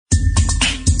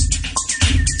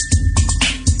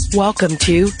Welcome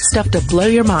to Stuff to Blow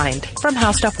Your Mind from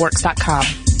HowStuffWorks.com.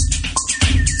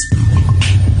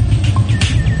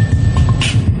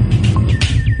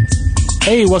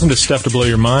 Hey, welcome to Stuff to Blow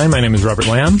Your Mind. My name is Robert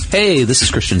Lamb. Hey, this is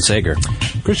Christian Sager.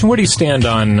 Christian, where do you stand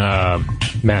on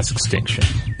mass extinction?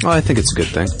 Oh, I think it's a good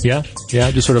thing. Yeah,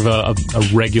 just sort of a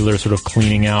regular sort of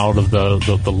cleaning out of the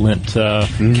lint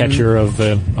catcher of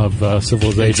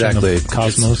civilization, exactly. Of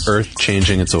cosmos. It's Earth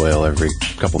changing its oil every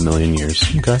couple million years.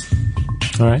 Okay,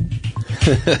 all right.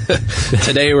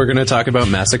 Today we're going to talk about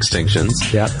mass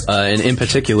extinctions. Yeah. And in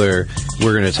particular,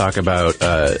 we're going to talk about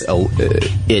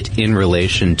it in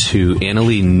relation to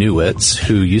Annalee Newitz,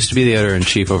 who used to be the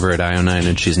editor-in-chief over at IO9,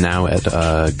 and she's now at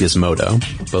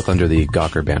Gizmodo, both under the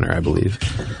Gawker banner, I believe.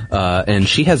 And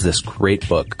she has this great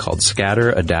book called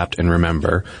Scatter, Adapt, and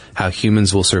Remember, How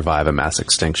Humans Will Survive a Mass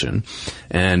Extinction.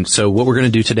 And so what we're going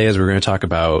to do today is we're going to talk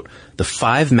about the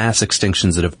 5 mass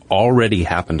extinctions that have already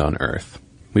happened on Earth.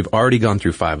 We've already gone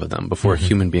through 5 of them before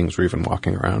human beings were even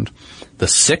walking around. The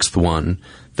 6th one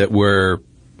that we're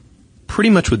pretty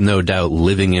much with no doubt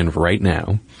living in right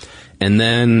now. And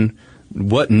then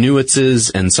what Newitz's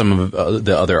and some of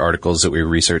the other articles that we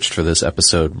researched for this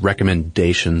episode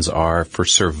recommendations are for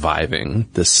surviving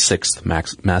this 6th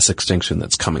mass extinction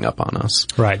that's coming up on us.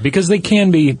 Right, because they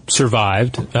can be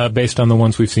survived based on the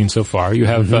ones we've seen so far. You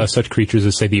have such creatures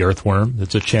as, say, the earthworm.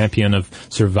 That's a champion of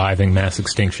surviving mass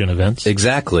extinction events.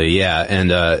 Exactly, yeah. And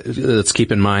let's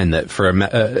keep in mind that for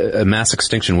a mass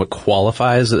extinction, what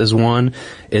qualifies as one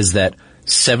is that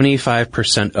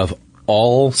 75% of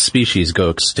all species go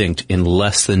extinct in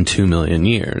less than 2 million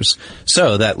years.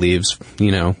 So that leaves,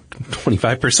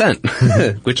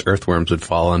 25%, which earthworms would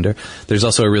fall under. There's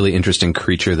also a really interesting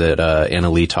creature that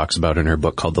Annalee talks about in her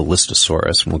book called the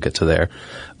Listosaurus, and we'll get to there.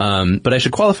 But I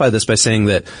should qualify this by saying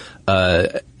that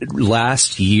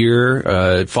last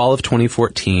year, fall of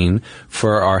 2014,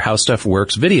 for our How Stuff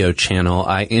Works video channel,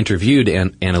 I interviewed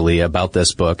Annalee about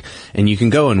this book, and you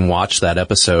can go and watch that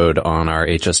episode on our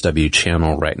HSW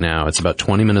channel right now. It's about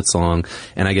 20 minutes long,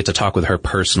 and I get to talk with her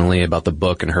personally about the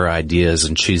book and her ideas,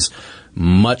 and she's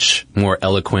much more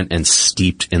eloquent and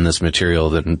steeped in this material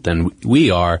than we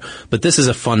are. But this is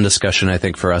a fun discussion, I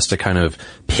think, for us to kind of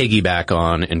piggyback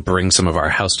on and bring some of our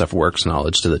How Stuff Works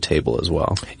knowledge to the table as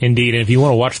well. Indeed. And if you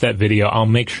want to watch that video, I'll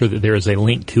make sure that there is a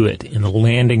link to it in the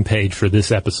landing page for this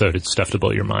episode at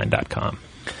StuffToBlowYourMind.com.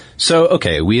 So,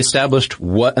 okay, we established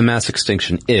what a mass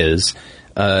extinction is.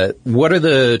 What are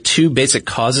the 2 basic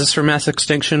causes for mass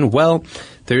extinction? Well,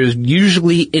 there's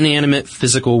usually inanimate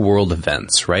physical world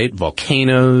events, right?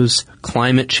 Volcanoes,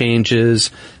 climate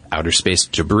changes, outer space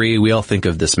debris. We all think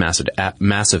of this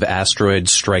massive asteroid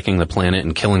striking the planet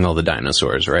and killing all the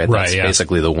dinosaurs, right? That's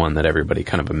basically the one that everybody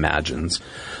kind of imagines.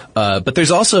 But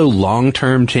there's also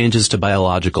long-term changes to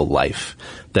biological life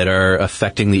that are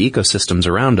affecting the ecosystems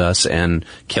around us and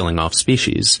killing off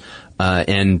species.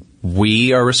 And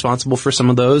we are responsible for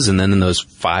some of those. And then in those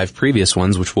 5 previous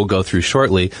ones, which we'll go through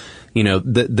shortly,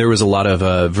 there was a lot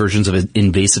of versions of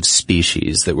invasive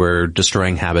species that were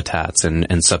destroying habitats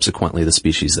and subsequently the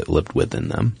species that lived within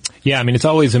them. Yeah, I mean, it's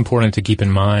always important to keep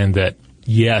in mind that,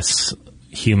 yes,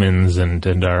 humans and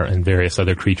various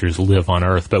other creatures live on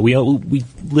Earth, but we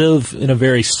live in a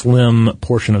very slim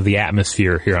portion of the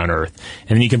atmosphere here on Earth.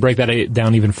 And then you can break that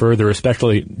down even further,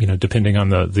 especially, depending on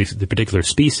the particular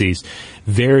species,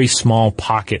 very small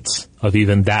pockets of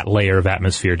even that layer of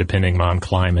atmosphere depending on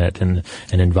climate and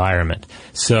environment.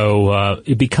 So,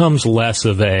 it becomes less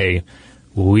of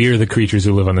we are the creatures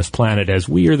who live on this planet as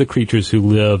we are the creatures who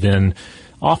live in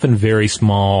often very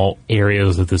small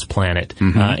areas of this planet,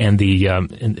 and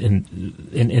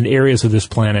in areas of this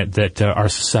planet that are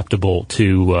susceptible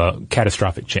to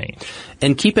catastrophic change.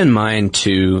 And keep in mind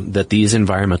too that these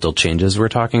environmental changes we're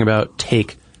talking about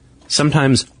take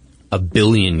sometimes 1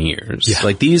 billion years. Yeah.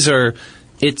 Like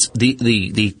it's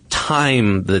the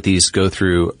time that these go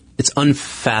through. It's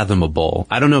unfathomable.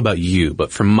 I don't know about you,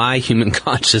 but from my human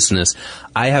consciousness,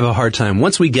 I have a hard time.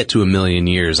 Once we get to 1 million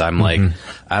years, I'm like,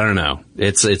 I don't know.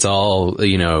 It's all,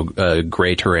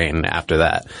 gray terrain after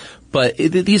that. But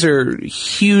these are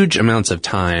huge amounts of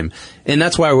time. And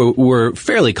that's why we're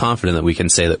fairly confident that we can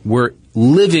say that we're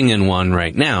living in one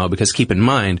right now, because keep in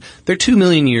mind, they're 2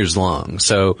 million years long.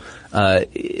 So,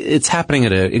 it's happening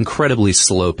at an incredibly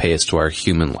slow pace to our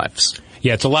human lives.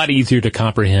 Yeah, it's a lot easier to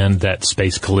comprehend that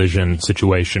space collision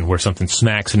situation where something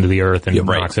smacks into the Earth and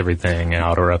knocks everything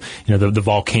out, or the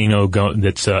volcano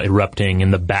that's erupting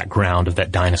in the background of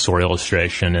that dinosaur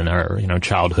illustration in our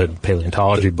childhood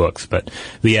paleontology books. But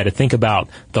yeah, to think about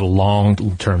the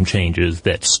long-term changes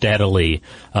that steadily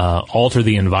alter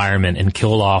the environment and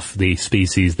kill off the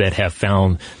species that have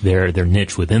found their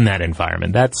niche within that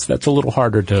environment, that's a little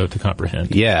harder to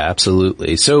comprehend. Yeah,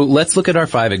 absolutely. So let's look at our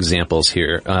 5 examples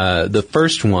here. The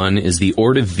first one is the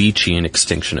Ordovician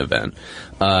extinction event.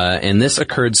 And this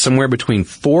occurred somewhere between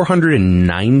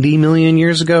 490 million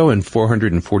years ago and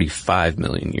 445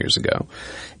 million years ago.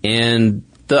 And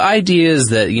the idea is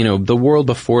that, the world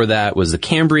before that was the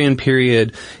Cambrian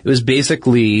period. It was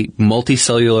basically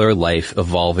multicellular life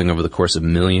evolving over the course of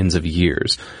millions of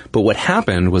years. But what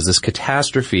happened was this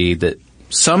catastrophe that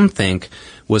some think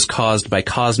was caused by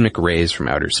cosmic rays from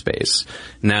outer space.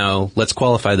 Now, let's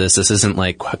qualify this. This isn't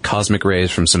like cosmic rays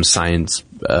from some science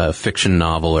fiction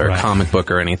novel or comic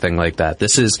book or anything like that.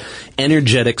 This is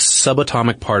energetic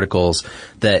subatomic particles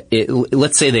that,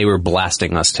 let's say they were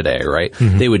blasting us today, right?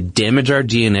 Mm-hmm. They would damage our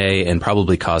DNA and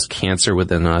probably cause cancer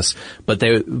within us. But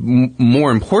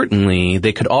more importantly,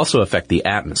 they could also affect the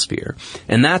atmosphere.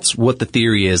 And that's what the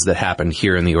theory is that happened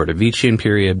here in the Ordovician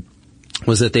period,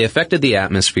 was that they affected the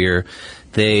atmosphere.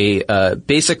 They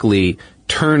basically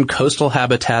turned coastal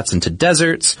habitats into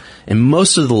deserts, and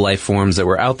most of the life forms that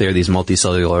were out there, these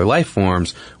multicellular life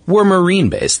forms, were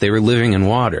marine-based. They were living in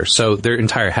water, so their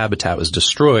entire habitat was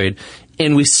destroyed,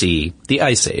 and we see the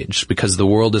Ice Age, because the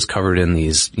world is covered in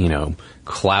these,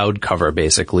 cloud cover,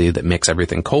 basically, that makes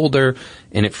everything colder,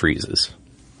 and it freezes.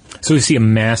 So we see a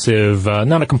massive,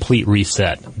 not a complete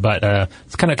reset, but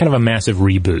it's kind of a massive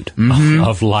reboot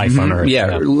of life on Earth.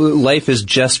 Yeah, life is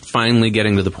just finally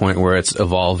getting to the point where it's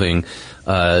evolving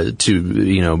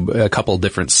to a couple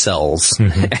different cells,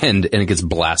 and it gets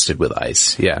blasted with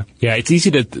ice. Yeah, it's easy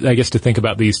to, I guess, to think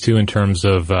about these two in terms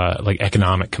of like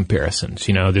economic comparisons.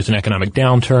 There's an economic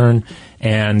downturn,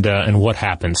 and what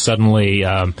happens suddenly?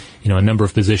 A number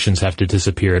of positions have to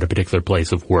disappear at a particular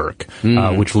place of work,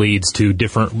 which leads to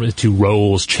to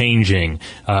roles changing,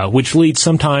 which leads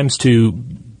sometimes to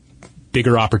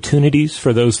bigger opportunities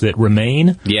for those that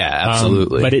remain. Yeah,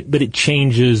 absolutely. But it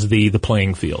changes the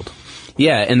playing field.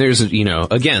 Yeah, and there's,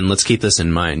 again, let's keep this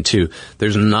in mind, too.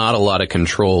 There's not a lot of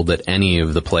control that any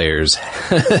of the players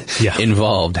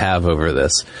involved have over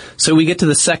this. So we get to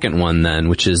the second one, then,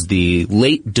 which is the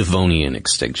late Devonian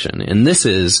extinction. And this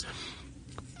is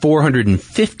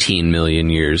 415 million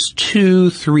years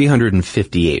to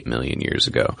 358 million years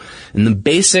ago. And the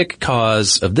basic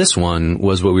cause of this one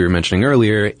was what we were mentioning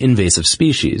earlier, invasive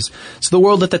species. So the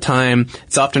world at the time,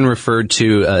 it's often referred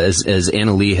to, as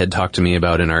Anna Lee had talked to me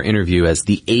about in our interview, as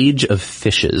the age of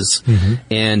fishes.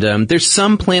 And there's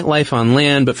some plant life on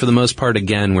land, but for the most part,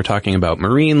 again, we're talking about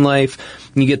marine life.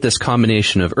 You get this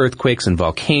combination of earthquakes and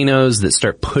volcanoes that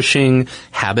start pushing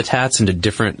habitats into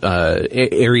different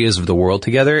areas of the world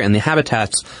together, and the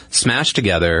habitats smash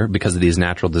together because of these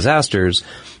natural disasters,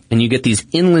 and you get these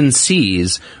inland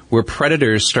seas where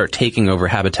predators start taking over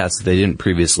habitats that they didn't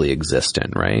previously exist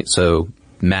in, right? So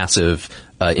massive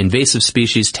invasive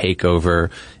species take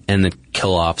over and then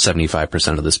kill off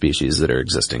 75% of the species that are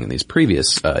existing in these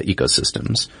previous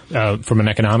ecosystems. From an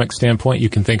economic standpoint, you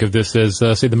can think of this as,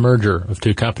 say, the merger of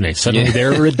two companies. Suddenly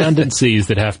there are redundancies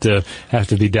that have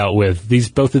to be dealt with.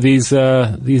 Both of these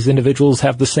individuals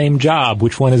have the same job.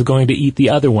 Which one is going to eat the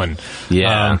other one?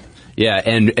 Yeah.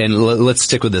 And let's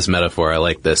stick with this metaphor. I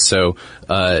like this. So,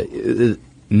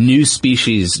 new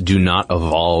species do not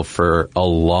evolve for a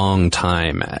long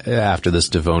time after this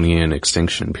Devonian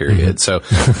extinction period. So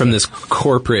from this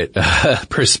corporate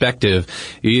perspective,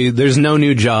 there's no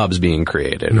new jobs being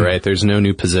created, right? There's no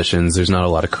new positions. There's not a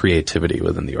lot of creativity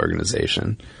within the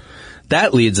organization.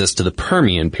 That leads us to the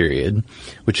Permian period,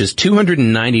 which is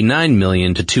 299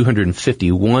 million to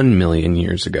 251 million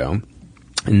years ago.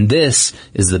 And this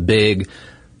is the big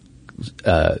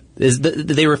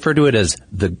they refer to it as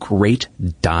the Great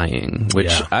Dying,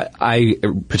 which I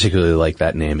particularly like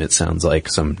that name. It sounds like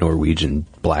some Norwegian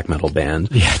black metal band.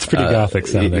 Yeah, it's pretty gothic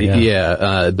sounding.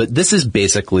 But this is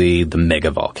basically the mega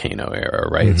volcano era,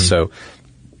 right? So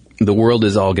the world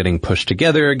is all getting pushed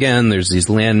together again. There's these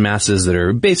land masses that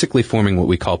are basically forming what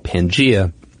we call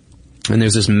Pangea. And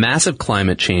there's this massive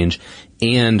climate change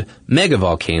and mega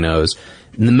volcanoes.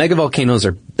 And the megavolcanoes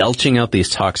are belching out these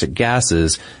toxic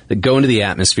gases that go into the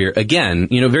atmosphere. Again,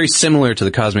 very similar to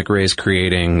the cosmic rays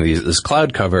creating this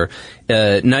cloud cover.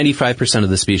 95% of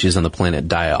the species on the planet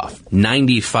die off.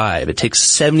 95. It takes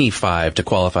 75 to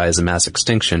qualify as a mass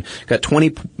extinction. Got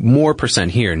 20 more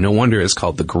percent here. No wonder it's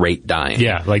called the Great Dying.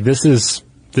 Yeah, like this is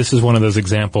one of those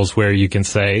examples where you can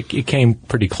say it came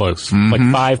pretty close. Like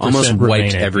 5% almost wiped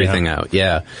remaining, everything out.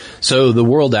 Yeah. So the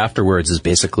world afterwards is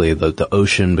basically the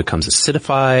ocean becomes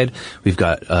acidified. We've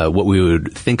got what we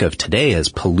would think of today as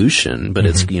pollution, but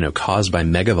it's caused by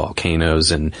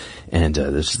megavolcanoes and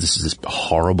there's this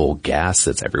horrible gas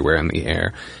that's everywhere in the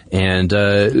air, and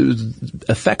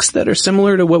effects that are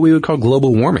similar to what we would call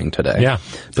global warming today. Yeah.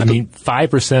 But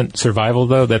 5% survival,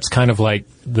 though, that's kind of like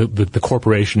the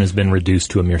corporation has been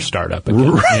reduced to a mere startup.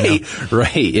 Again,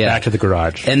 Right, yeah. Back to the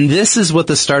garage. And this is what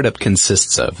the startup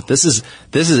consists of. This is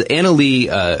Anna Lee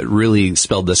really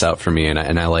spelled this out for me,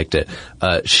 and I liked it.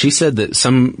 She said that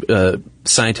some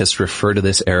scientists refer to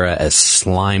this era as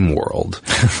slime world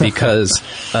because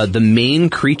the main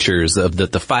creatures of the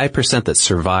 5% that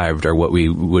survived are what we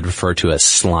would refer to as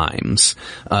slimes.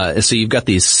 So you've got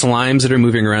these slimes that are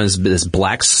moving around as this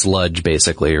black sludge,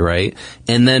 basically, right?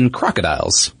 And then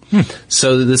crocodiles.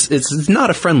 So it's not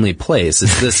a friendly place.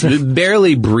 It's this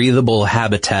barely breathable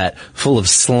habitat full of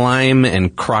slime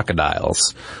and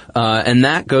crocodiles. And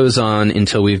that goes on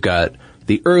until we've got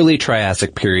the early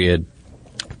Triassic period,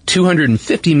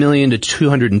 250 million to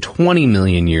 220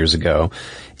 million years ago.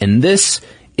 And this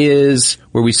is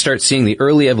where we start seeing the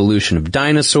early evolution of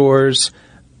dinosaurs.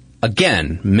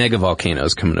 Again,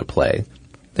 megavolcanoes come into play.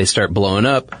 They start blowing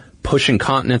up, pushing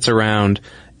continents around,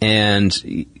 and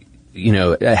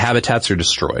habitats are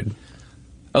destroyed.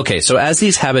 Okay, so as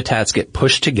these habitats get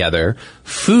pushed together,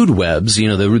 food webs,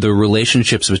 the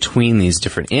relationships between these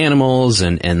different animals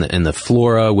and the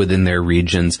flora within their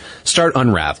regions start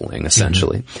unraveling,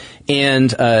 essentially.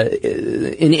 And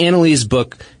in Annalee's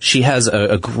book, she has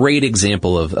a great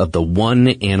example of the one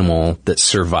animal that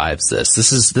survives this.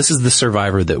 This is the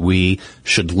survivor that we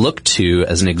should look to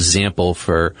as an example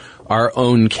for our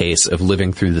own case of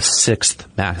living through the 6th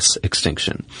mass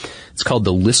extinction. It's called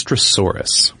the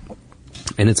Lystrosaurus.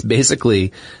 And it's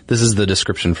basically, this is the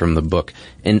description from the book,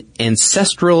 an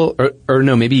ancestral, or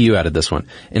no, maybe you added this one,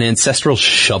 an ancestral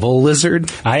shovel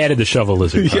lizard. I added the shovel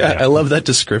lizard. Yeah, I love that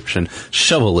description.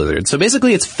 Shovel lizard. So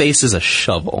basically its face is a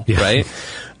shovel, right?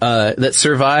 That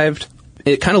survived.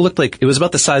 It kind of looked like, it was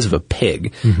about the size of a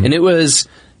pig. And it was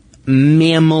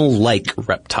mammal-like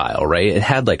reptile, right? It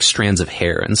had like strands of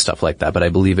hair and stuff like that, but I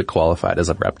believe it qualified as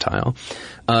a reptile.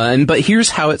 But here's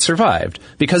how it survived.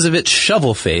 Because of its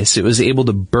shovel face, it was able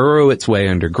to burrow its way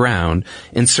underground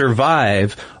and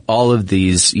survive all of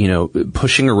these,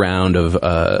 pushing around of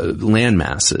land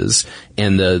masses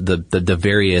and the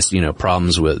various,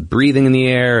 problems with breathing in the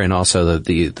air and also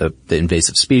the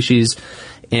invasive species.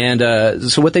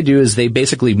 And so what they do is they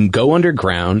basically go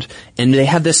underground, and they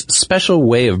have this special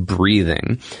way of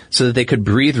breathing so that they could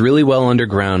breathe really well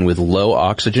underground with low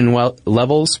oxygen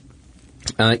levels,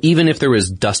 even if there was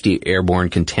dusty airborne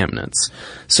contaminants.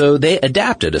 So they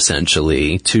adapted,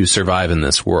 essentially, to survive in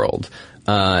this world.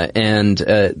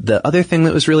 The other thing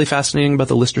that was really fascinating about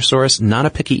the Lystrosaurus, not a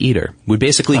picky eater. Would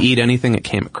basically eat anything it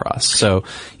came across. So,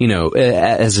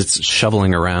 as it's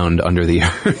shoveling around under the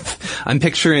earth, I'm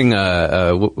picturing, what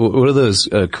are those,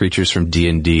 creatures from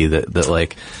D&D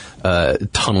that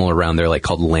tunnel around there, like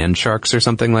called land sharks or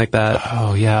something like that?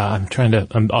 Oh yeah, I'm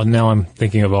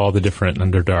thinking of all the different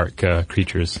Underdark,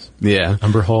 creatures. Yeah.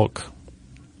 Umber Hulk.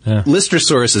 Yeah.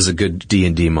 Lystrosaurus is a good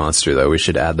D&D monster, though. We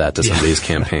should add that to some of these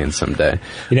campaigns someday.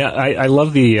 I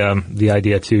love the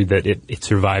idea too that it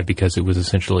survived because it was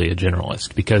essentially a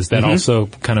generalist, because that also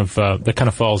kind of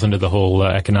falls into the whole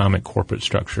economic corporate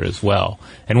structure as well,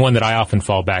 and one that I often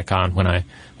fall back on when I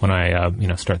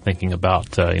start thinking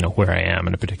about where I am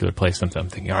in a particular place. I'm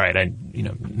thinking, all right, I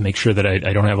make sure that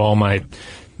I don't have all my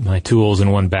tools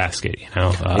in one basket,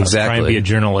 Exactly. Try and be a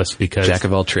journalist because... Jack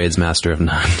of all trades, master of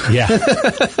none. Yeah.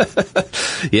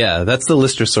 Yeah, that's the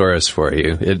Lystrosaurus for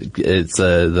you. It's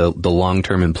the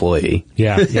long-term employee.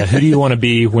 Yeah. Who do you want to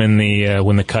be when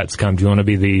the cuts come? Do you want to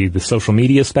be the social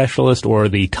media specialist or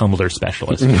the Tumblr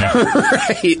specialist?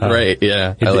 Right,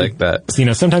 yeah. I like that.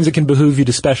 Sometimes it can behoove you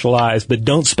to specialize, but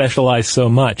don't specialize so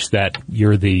much that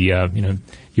you're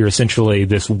you're essentially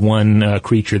this one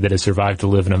creature that has survived to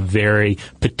live in a very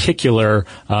particular,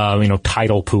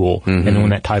 tidal pool. And when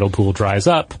that tidal pool dries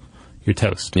up, you're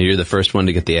toast. You're the first one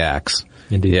to get the axe.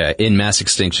 Indeed. Yeah, in mass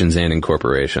extinctions and in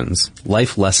corporations.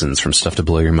 Life lessons from stuff to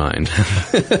blow your mind.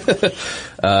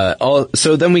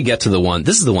 So then we get to the one,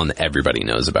 this is the one that everybody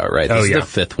knows about, right? This is the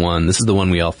fifth one. This is the one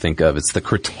we all think of. It's the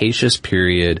Cretaceous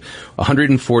period,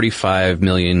 145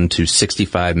 million to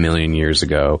 65 million years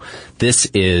ago. This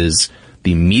is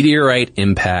the meteorite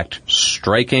impact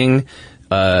striking,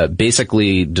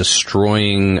 basically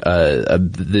destroying,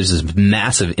 there's this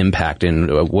massive impact in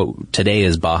what today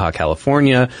is Baja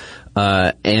California,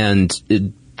 and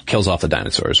it kills off the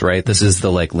dinosaurs, right? This is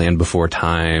the Land Before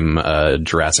Time,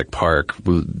 Jurassic Park,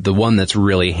 the one that's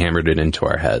really hammered it into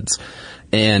our heads.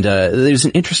 And there's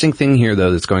an interesting thing here,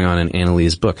 though, that's going on in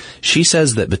Annalee's book. She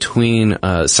says that between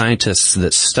scientists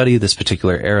that study this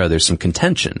particular era, there's some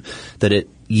contention that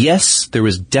yes, there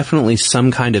was definitely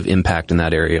some kind of impact in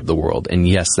that area of the world, and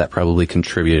yes, that probably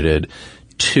contributed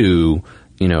to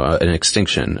an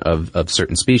extinction of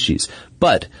certain species.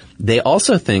 But they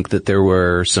also think that there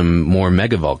were some more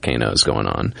megavolcanoes going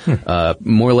on,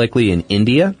 more likely in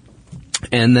India.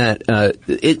 And that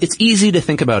it's easy to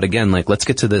think about, again, let's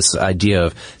get to this idea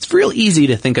of, it's real easy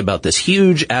to think about this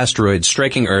huge asteroid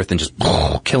striking Earth and just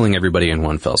killing everybody in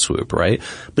one fell swoop, right?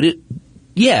 But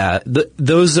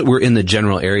those that were in the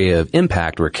general area of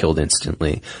impact were killed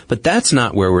instantly. But that's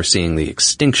not where we're seeing the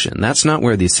extinction. That's not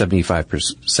where these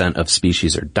 75% of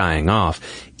species are dying off.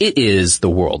 It is the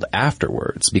world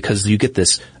afterwards, because you get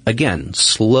this, again,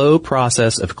 slow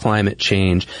process of climate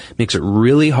change, makes it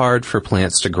really hard for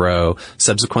plants to grow,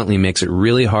 subsequently makes it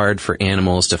really hard for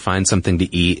animals to find something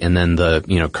to eat, and then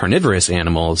the, carnivorous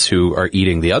animals who are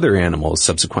eating the other animals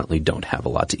subsequently don't have a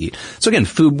lot to eat. So again,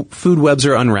 food webs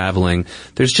are unraveling.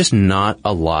 There's just not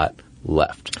a lot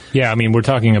left. Yeah, I mean, we're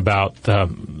talking about, for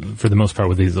the most part,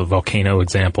 with these volcano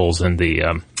examples and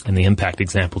the impact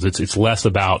examples, it's less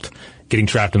about getting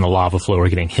trapped in the lava flow or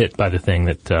getting hit by the thing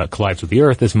that collides with the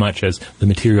Earth as much as the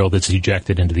material that's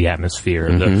ejected into the atmosphere,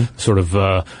 the sort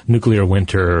of nuclear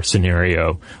winter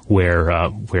scenario where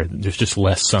there's just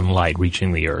less sunlight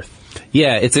reaching the Earth.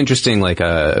 Yeah, it's interesting,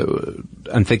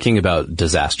 I'm thinking about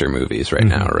disaster movies right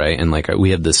now, right? And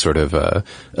we have this sort of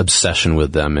obsession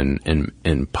with them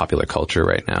in popular culture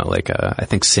right now. I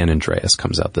think San Andreas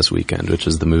comes out this weekend, which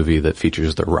is the movie that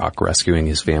features The Rock rescuing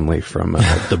his family from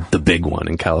the big one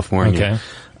in California.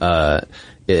 Okay.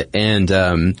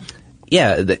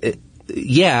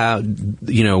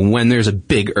 When there's a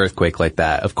big earthquake like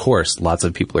that, of course, lots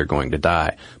of people are going to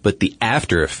die. But the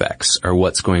after effects are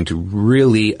what's going to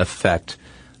really affect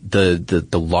the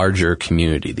larger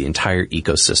community, the entire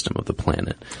ecosystem of the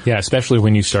planet. Yeah, especially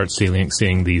when you start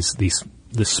seeing the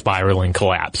spiraling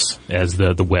collapse as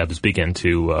the webs begin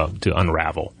to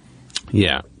unravel.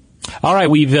 Yeah. All right,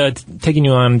 we've taken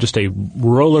you on just a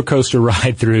roller coaster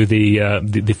ride through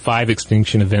the 5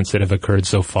 extinction events that have occurred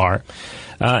so far.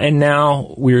 And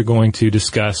now we're going to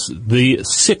discuss the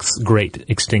 6th great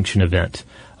extinction event,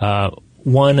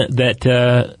 one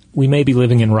that we may be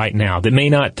living in right now, that may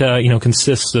not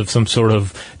consist of some sort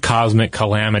of cosmic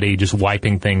calamity just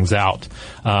wiping things out,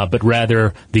 but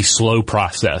rather the slow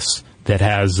process that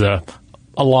has a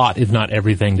lot, if not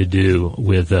everything, to do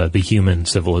with the human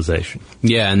civilization.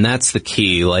 Yeah, and that's the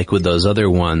key. Like with those other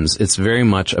ones, it's very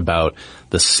much about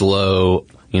the slow.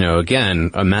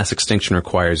 Again, a mass extinction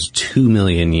requires 2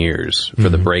 million years for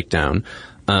the breakdown.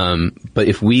 But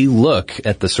if we look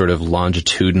at the sort of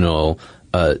longitudinal,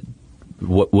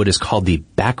 what is called the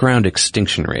background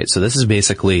extinction rate. So this is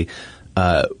basically,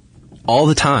 all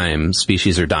the time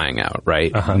species are dying out,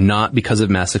 right? Not because of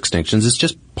mass extinctions. It's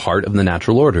just part of the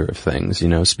natural order of things.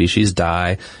 Species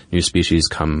die, new species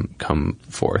come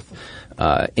forth.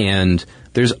 And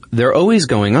they're always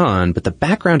going on, but the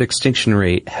background extinction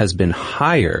rate has been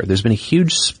higher. There's been a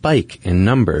huge spike in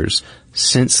numbers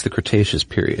since the Cretaceous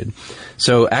period.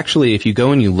 So actually, if you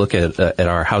go and you look at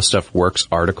our How Stuff Works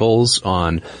articles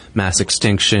on mass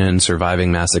extinction,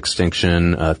 surviving mass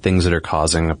extinction, things that are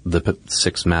causing the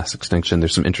 6th mass extinction,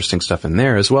 there's some interesting stuff in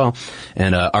there as well.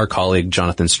 And our colleague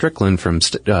Jonathan Strickland from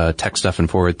Tech Stuff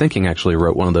and Forward Thinking actually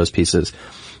wrote one of those pieces.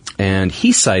 And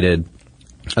he cited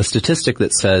a statistic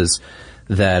that says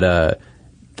that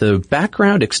the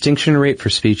background extinction rate for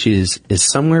species is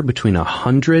somewhere between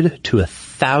 100 to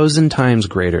 1,000 times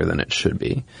greater than it should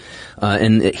be.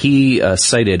 And he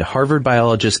cited Harvard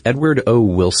biologist Edward O.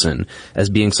 Wilson as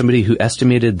being somebody who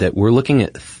estimated that we're looking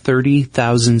at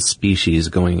 30,000 species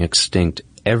going extinct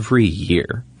every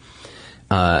year.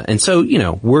 And so,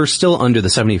 we're still under the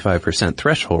 75%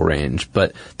 threshold range,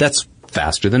 but that's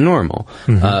faster than normal.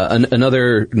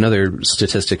 Another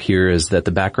statistic here is that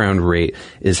the background rate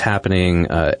is happening,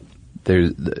 on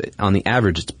the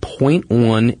average, it's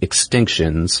 0.1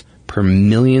 extinctions per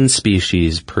million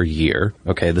species per year.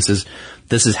 Okay, this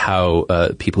is how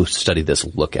people who study this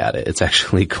look at it. It's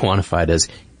actually quantified as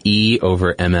E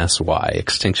over MSY,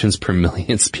 extinctions per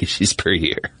million species per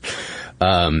year.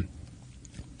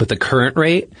 But the current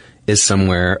rate is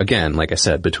somewhere, again, like I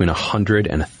said, between 100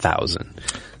 and 1,000.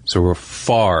 So we're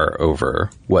far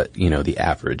over what, the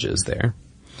average is there.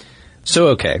 So,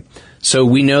 okay. So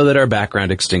we know that our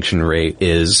background extinction rate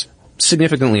is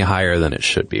significantly higher than it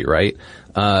should be, right?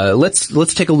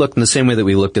 Let's take a look in the same way that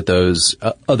we looked at those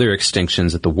other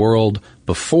extinctions at the world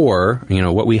before,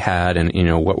 what we had and,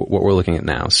 what we're looking at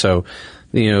now. So,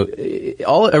 it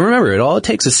all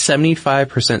takes is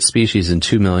 75% species in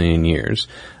 2 million years.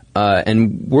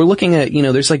 And we're looking at,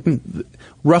 there's like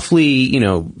roughly,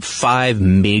 5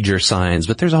 major signs,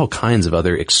 but there's all kinds of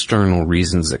other external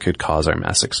reasons that could cause our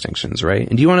mass extinctions, right?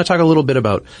 And do you want to talk a little bit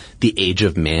about the age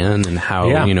of man and how,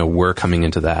 we're coming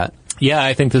into that? Yeah,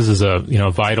 I think this is a,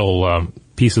 vital,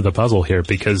 piece of the puzzle here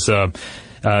because,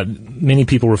 many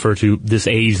people refer to this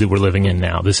age that we're living in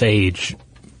now, this age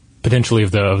potentially of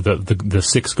the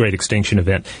sixth great extinction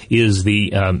event is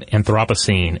the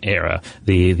Anthropocene era,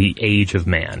 the age of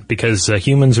man, because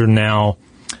humans are now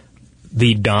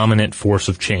the dominant force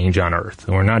of change on Earth.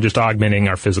 And we're not just augmenting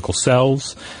our physical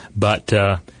selves, but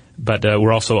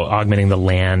we're also augmenting the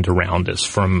land around us,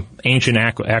 from ancient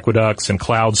aqueducts and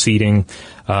cloud seeding,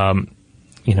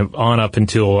 on up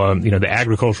until, the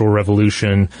agricultural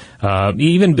revolution.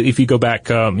 Even if you go back,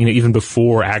 even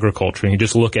before agriculture, and you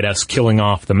just look at us killing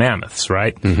off the mammoths,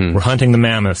 right? Mm-hmm. We're hunting the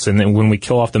mammoths, and then when we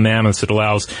kill off the mammoths, it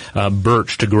allows,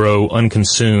 birch to grow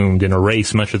unconsumed and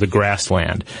erase much of the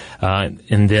grassland.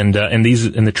 And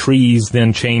the trees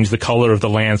then change the color of the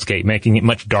landscape, making it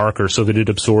much darker so that it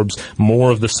absorbs more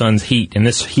of the sun's heat, and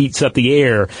this heats up the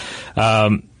air.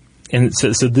 And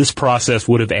so this process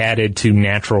would have added to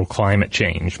natural climate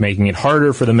change, making it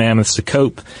harder for the mammoths to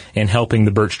cope and helping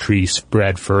the birch trees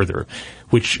spread further.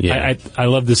 Which I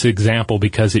love this example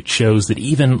because it shows that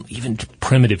even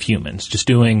primitive humans, just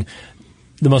doing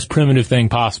the most primitive thing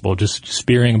possible, just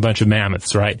spearing a bunch of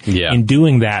mammoths, right? Yeah. In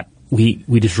doing that, we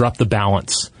disrupt the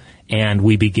balance and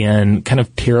we begin kind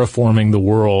of terraforming the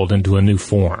world into a new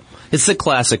form. It's the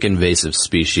classic invasive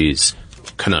species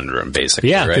conundrum, basically.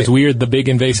 Yeah, because right? we are the big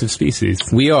invasive species.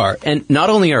 We are. And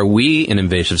not only are we an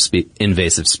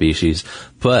invasive species,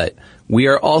 but we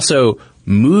are also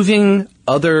moving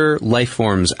other life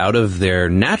forms out of their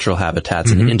natural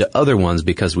habitats and into other ones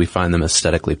because we find them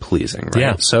aesthetically pleasing, right?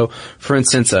 Yeah. So, for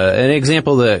instance, an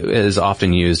example that is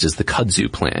often used is the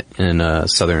kudzu plant in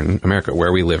Southern America,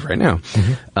 where we live right now.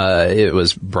 Mm-hmm. It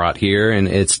was brought here, and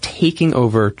it's taking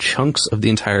over chunks of the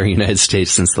entire United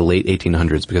States since the late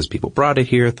 1800s because people brought it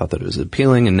here, thought that it was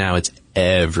appealing, and now it's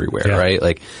everywhere, right?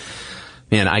 Like,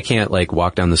 man, I can't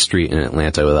walk down the street in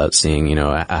Atlanta without seeing,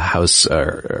 a house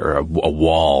or a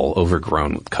wall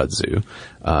overgrown with kudzu.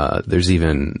 There's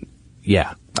even,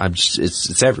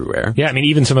 it's everywhere. Yeah, I mean,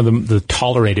 even some of the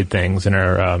tolerated things in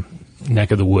our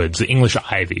neck of the woods, the English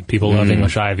ivy. People love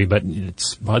English ivy, but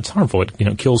it's harmful.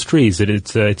 It kills trees.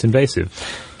 It's invasive.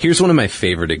 Here's one of my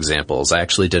favorite examples. I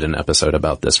actually did an episode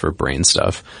about this for Brain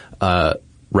Stuff.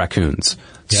 Raccoons.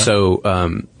 Yeah.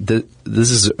 So,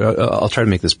 this is, I'll try to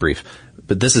make this brief,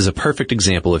 but this is a perfect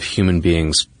example of human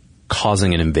beings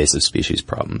causing an invasive species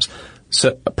problem.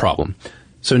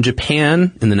 So in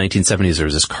Japan in the 1970s, there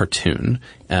was this cartoon,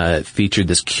 it featured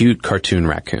this cute cartoon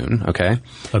raccoon, okay?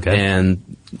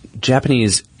 And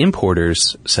Japanese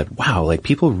importers said, wow,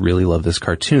 people really love this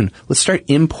cartoon. Let's start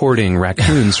importing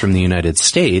raccoons from the United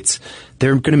States.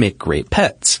 They're going to make great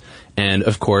pets. And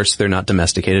of course, they're not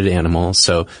domesticated animals,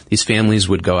 so these families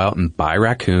would go out and buy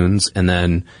raccoons, and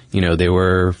then, they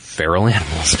were feral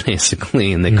animals,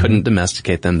 basically, and they couldn't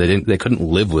domesticate them. They couldn't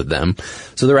live with them.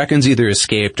 So the raccoons either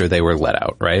escaped or they were let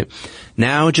out, right?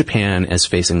 Now Japan is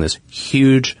facing this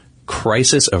huge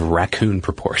crisis of raccoon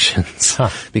proportions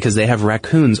because they have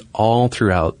raccoons all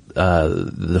throughout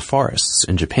the forests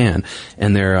in Japan,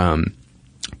 and they're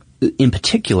in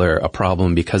particular a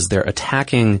problem because they're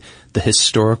attacking the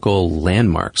historical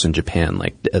landmarks in Japan,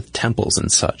 like temples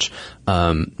and such.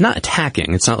 Not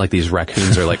attacking. It's not like these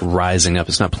raccoons are rising up.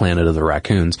 It's not Planet of the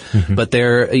Raccoons. Mm-hmm. But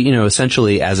they're,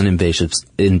 essentially as an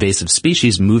invasive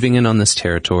species moving in on this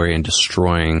territory and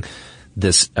destroying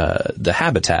this, the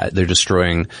habitat. They're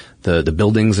destroying the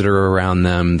buildings that are around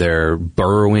them. They're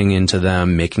burrowing into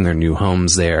them, making their new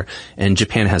homes there. And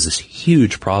Japan has this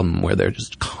huge problem where they're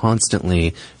just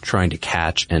constantly trying to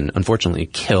catch and unfortunately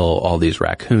kill all these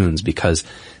raccoons because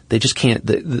they just can't,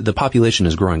 the population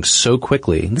is growing so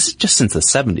quickly, and this is just since the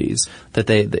 70s, that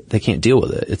they can't deal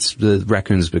with it. It's the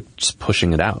raccoons just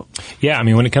pushing it out. Yeah, I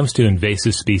mean, when it comes to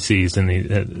invasive species, and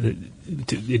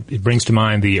it brings to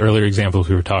mind the earlier examples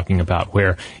we were talking about,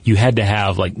 where you had to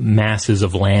have like masses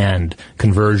of land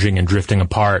converging and drifting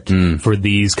apart for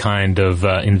these kind of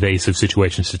invasive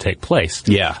situations to take place.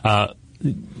 Yeah.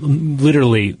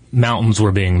 Literally, mountains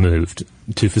were being moved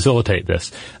to facilitate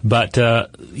this. But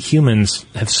humans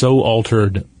have so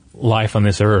altered life on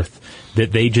this earth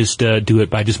that they just do it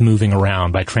by just moving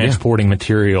around, by transporting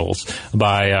materials,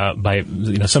 by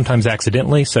sometimes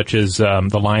accidentally, such as the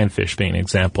lionfish being an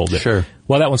example. Sure.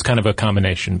 Well, that one's kind of a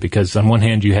combination, because on one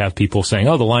hand you have people saying,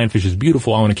 oh, the lionfish is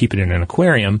beautiful, I want to keep it in an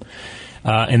aquarium.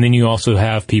 And then you also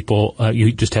have people,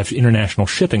 you just have international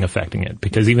shipping affecting it,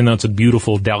 because even though it's a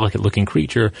beautiful, delicate-looking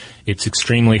creature, it's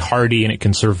extremely hardy and it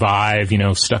can survive,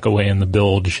 stuck away in the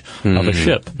bilge of a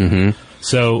ship. Mm-hmm.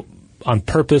 So, on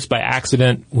purpose, by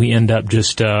accident, we end up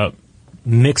just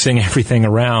mixing everything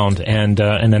around, and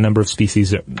a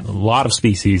lot of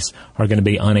species are going to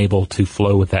be unable to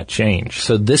flow with that change.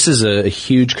 So this is a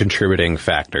huge contributing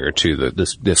factor to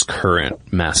this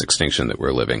current mass extinction that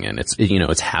we're living in.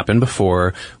 It's happened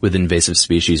before with invasive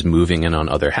species moving in on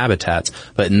other habitats,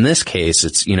 but in this case,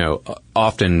 it's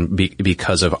often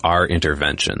because of our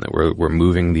intervention that we're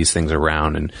moving these things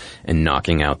around and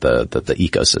knocking out the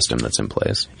ecosystem that's in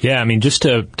place. Yeah, I mean, just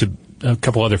to a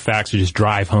couple other facts to just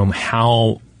drive home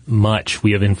how much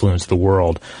we have influenced the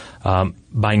world.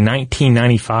 By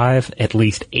 1995, at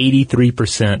least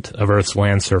 83% of Earth's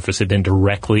land surface had been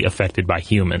directly affected by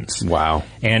humans. Wow.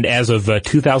 And as of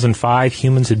 2005,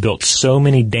 humans had built so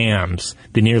many dams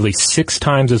that nearly 6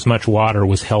 times as much water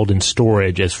was held in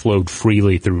storage as flowed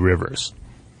freely through rivers.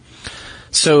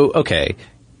 So, okay.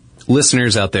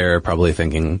 Listeners out there are probably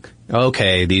thinking,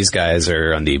 okay, these guys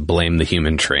are on the blame the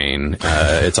human train.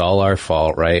 It's all our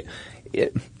fault, right?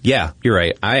 Yeah, you're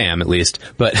right. I am, at least.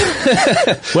 But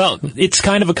well, it's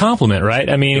kind of a compliment, right?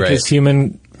 I mean, right. Because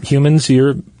humans,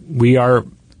 we are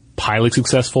highly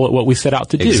successful at what we set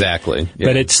out to do. Exactly. Yeah.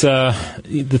 But it's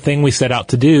the thing we set out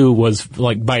to do was,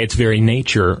 like, by its very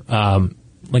nature,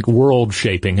 like world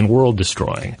shaping and world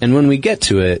destroying. And when we get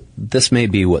to it, this may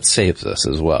be what saves us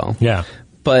as well. Yeah.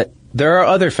 But there are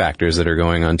other factors that are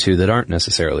going on too that aren't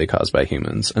necessarily caused by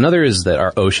humans. Another is that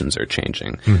our oceans are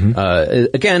changing. Mm-hmm.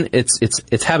 Again,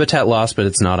 it's habitat loss, but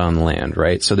it's not on land,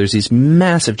 right? So there's these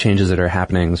massive changes that are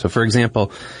happening. So for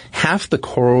example, half the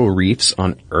coral reefs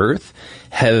on Earth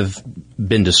have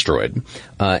been destroyed,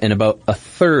 and about a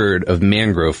third of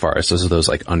mangrove forests, those are those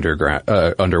like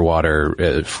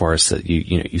underwater forests that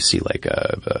you see like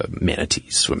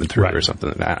manatees swimming through, right, or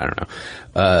something. I don't know.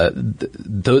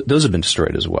 Those have been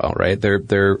destroyed as well, right?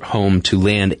 They're home to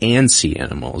land and sea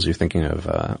animals. You're thinking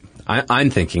of I'm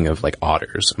thinking of like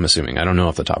otters, I'm assuming. I don't know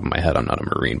off the top of my head. I'm not a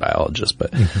marine biologist,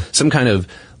 but some kind of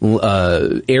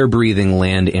air-breathing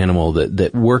land animal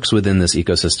that works within this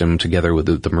ecosystem together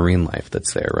with the marine life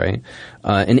that's there, right?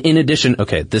 And in addition,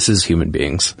 okay, this is human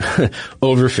beings.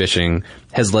 Overfishing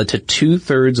has led to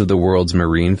 2/3 of the world's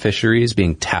marine fisheries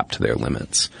being tapped to their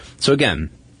limits. So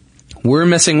again, we're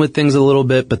messing with things a little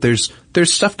bit, but there's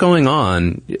stuff going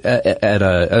on at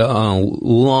a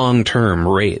long-term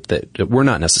rate that we're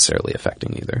not necessarily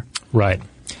affecting either. Right.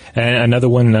 And another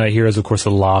one here is, of course,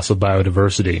 the loss of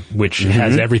biodiversity, which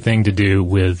has everything to do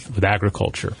with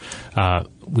agriculture.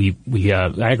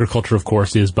 Agriculture, of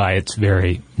course, is by its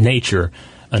very nature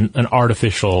an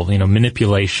artificial,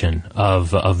 manipulation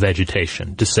of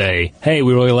vegetation to say, hey,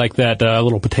 we really like that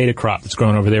little potato crop that's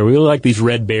growing over there. We really like these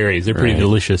red berries. They're pretty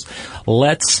delicious.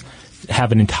 Let's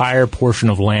have an entire portion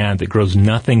of land that grows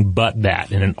nothing but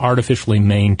that in an artificially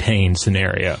maintained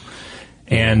scenario.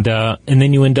 And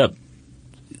then you end up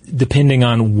depending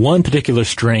on one particular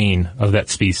strain of that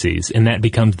species, and that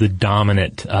becomes the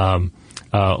dominant,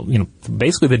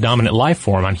 basically the dominant life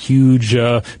form on huge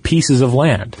pieces of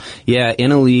land. Yeah,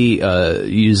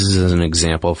 Annihilation uses as an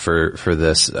example for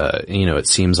this. It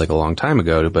seems like a long time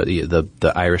ago, but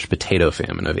the Irish potato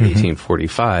famine of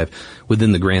 1845.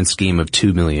 Within the grand scheme of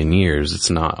 2 million years, it's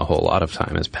not a whole lot of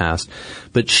time has passed.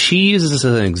 But she uses this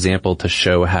as an example to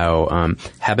show how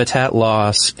habitat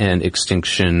loss and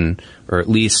extinction, or at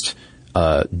least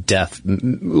death,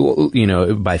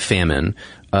 by famine,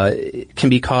 can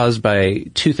be caused by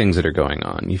two things that are going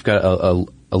on. You've got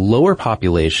a lower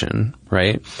population,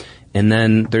 right? And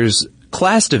then there's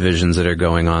class divisions that are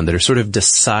going on that are sort of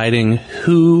deciding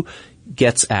who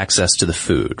gets access to the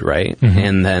food, right?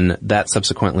 And then that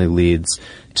subsequently leads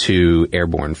to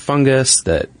airborne fungus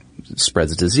that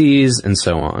spreads disease and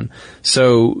so on.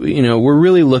 So, we're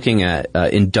really looking at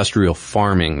industrial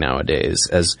farming nowadays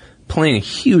as playing a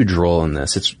huge role in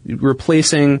this. It's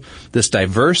replacing this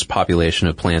diverse population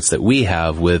of plants that we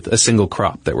have with a single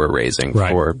crop that we're raising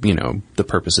for, the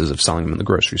purposes of selling them in the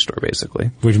grocery store,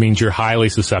 basically. Which means you're highly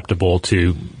susceptible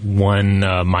to one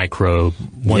microbe,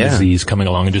 one disease coming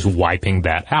along and just wiping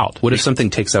that out. What if something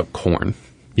takes out corn?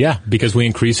 Yeah, because we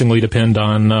increasingly depend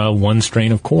on one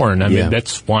strain of corn. I mean,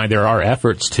 that's why there are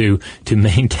efforts to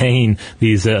maintain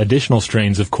these additional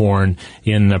strains of corn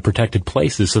in protected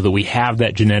places so that we have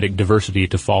that genetic diversity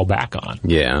to fall back on.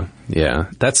 Yeah.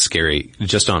 That's scary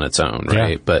just on its own,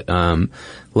 right? Yeah. But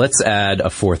let's add a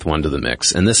fourth one to the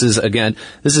mix. And this is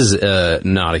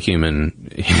not a human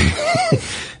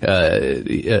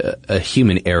a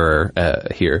human error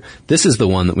here. This is the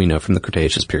one that we know from the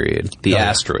Cretaceous period, the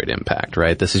asteroid impact,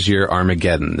 right? This is your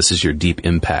Armageddon. This is your Deep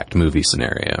Impact movie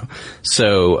scenario.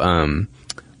 So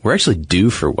we're actually due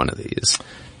for one of these.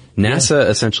 NASA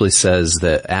essentially says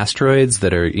that asteroids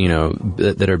that are,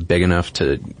 that are big enough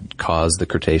to cause the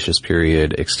Cretaceous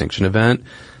period extinction event,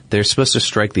 they're supposed to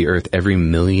strike the Earth every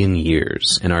 1,000,000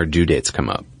 years, and our due dates come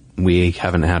up. We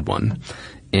haven't had one.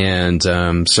 And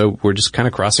so we're just kind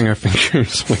of crossing our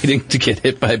fingers, waiting to get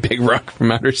hit by a big rock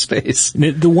from outer space.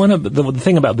 The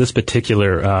thing about this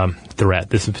particular threat,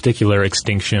 this particular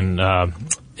extinction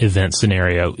event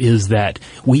scenario, is that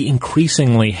we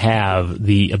increasingly have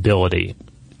the ability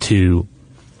to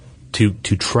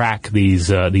track these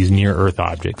near Earth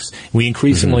objects. We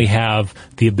increasingly have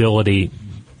the ability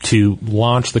to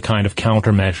launch the kind of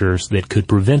countermeasures that could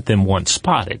prevent them once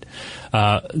spotted.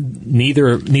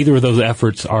 Neither of those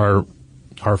efforts are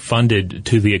funded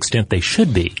to the extent they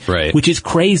should be. Right. Which is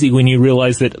crazy when you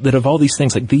realize that of all these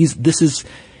things, like this is,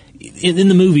 in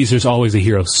the movies, there's always a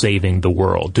hero saving the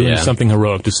world, doing something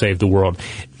heroic to save the world.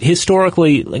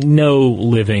 Historically, no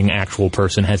living actual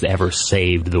person has ever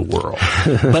saved the world.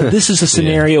 But this is a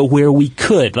scenario where we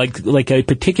could, like a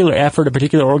particular effort, a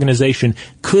particular organization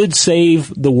could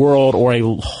save the world or a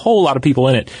whole lot of people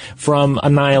in it from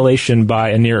annihilation by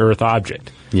a near-Earth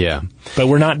object. Yeah. But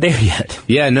we're not there yet.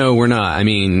 Yeah, no, we're not. I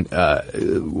mean,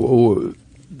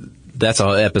 that's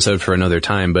an episode for another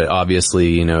time, but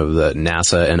obviously, the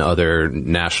NASA and other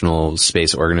national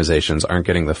space organizations aren't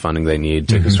getting the funding they need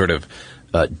to sort of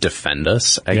defend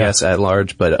us, I guess, at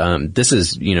large. But this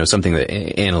is, something that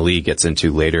Anna Lee gets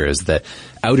into later, is that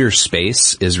outer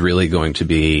space is really going to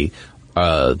be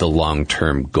the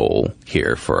long-term goal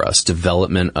here for us.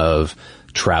 Development of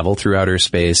travel through outer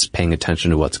space, paying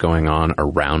attention to what's going on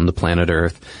around the planet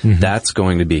Earth, that's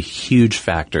going to be a huge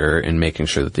factor in making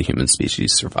sure that the human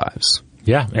species survives.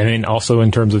 Yeah, I mean, also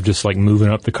in terms of just like moving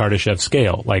up the Kardashev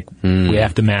scale, like we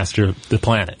have to master the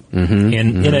planet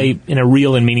in a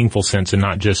real and meaningful sense, and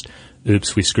not just,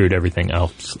 oops, we screwed everything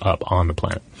else up on the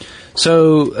planet.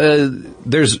 So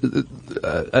there's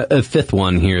a fifth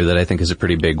one here that I think is a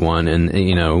pretty big one,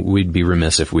 and we'd be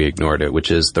remiss if we ignored it, which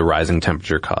is the rising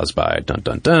temperature caused by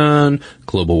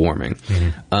global warming.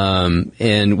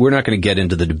 And we're not going to get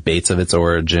into the debates of its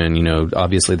origin.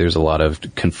 Obviously there's a lot of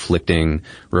conflicting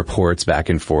reports back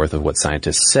and forth of what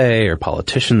scientists say or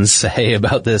politicians say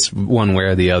about this one way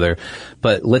or the other.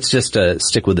 But let's just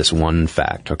stick with this one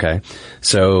fact, okay?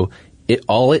 So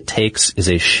all it takes is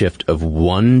a shift of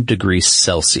 1 degree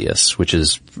Celsius, which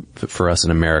is, for us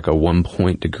in America,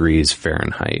 1.8 degrees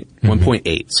Fahrenheit.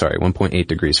 1.8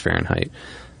 degrees Fahrenheit.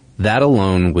 That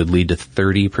alone would lead to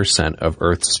 30% of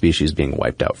Earth's species being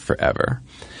wiped out forever.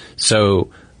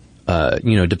 So,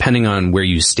 depending on where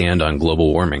you stand on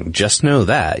global warming, just know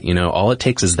that, all it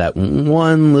takes is that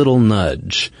one little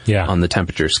nudge on the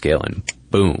temperature scale, and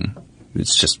boom,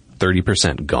 it's just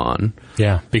 30% gone.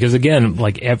 Yeah, because again,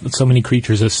 so many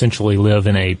creatures essentially live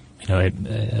in a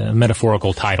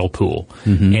metaphorical tidal pool,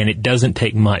 and it doesn't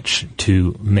take much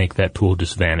to make that pool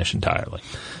just vanish entirely.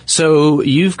 So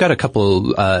you've got a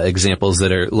couple examples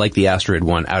that are like the asteroid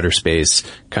one, outer space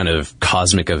kind of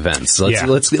cosmic events.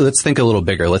 Let's think a little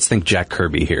bigger. Let's think Jack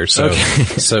Kirby here. So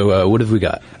so what have we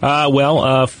got?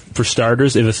 For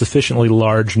starters, if a sufficiently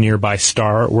large nearby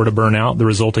star were to burn out, the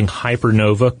resulting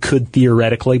hypernova could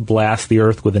theoretically blast the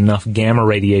Earth with enough gamma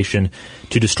radiation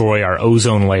to destroy our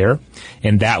ozone layer,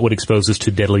 and that would expose us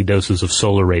to deadly doses of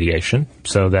solar radiation.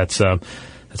 So that's a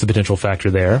potential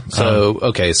factor there. So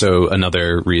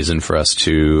another reason for us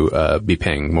to be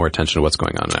paying more attention to what's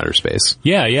going on in outer space.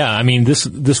 Yeah. I mean, this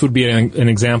would be an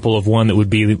example of one that would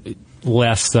be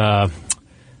less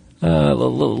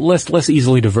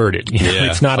easily diverted.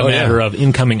 It's not a matter of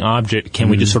incoming object. Can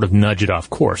we just sort of nudge it off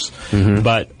course?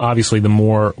 But obviously, the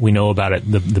more we know about it,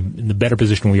 the better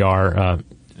position we are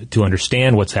to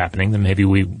understand what's happening, then maybe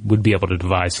we would be able to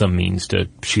devise some means to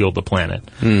shield the planet.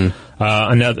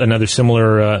 Another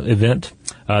similar event.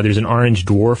 There's an orange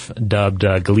dwarf dubbed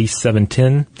Gliese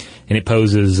 710, and it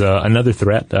poses another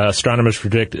threat. Astronomers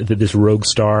predict that this rogue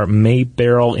star may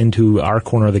barrel into our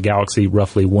corner of the galaxy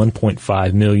roughly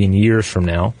 1.5 million years from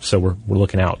now. So we're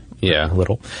looking out a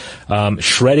little.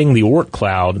 Shredding the Oort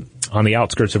cloud on the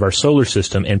outskirts of our solar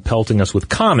system and pelting us with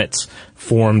comets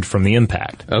formed from the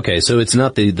impact. Okay, so it's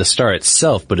not the star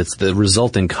itself, but it's the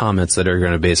resulting comets that are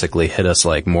going to basically hit us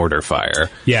like mortar fire.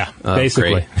 Yeah,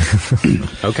 basically.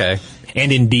 Okay.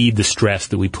 And indeed the stress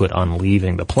that we put on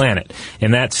leaving the planet.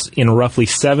 And that's in roughly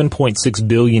 7.6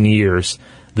 billion years,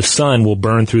 the sun will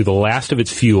burn through the last of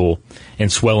its fuel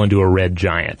and swell into a red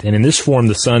giant. And in this form,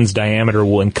 the sun's diameter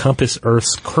will encompass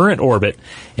Earth's current orbit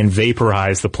and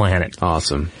vaporize the planet.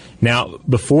 Awesome. Now,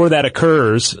 before that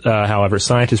occurs, however,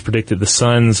 scientists predict that the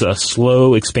sun's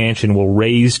slow expansion will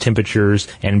raise temperatures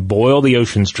and boil the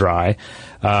oceans dry,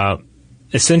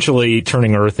 essentially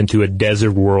turning Earth into a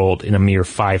desert world in a mere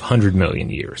 500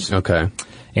 million years. Okay.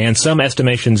 And some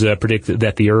estimations predict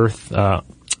that the Earth,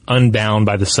 unbound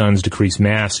by the sun's decreased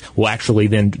mass, will actually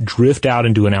then drift out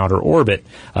into an outer orbit,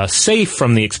 safe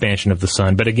from the expansion of the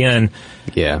sun. But again,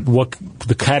 what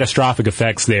the catastrophic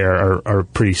effects there are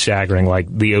pretty staggering,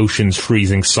 like the oceans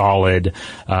freezing solid,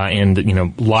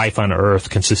 and life on Earth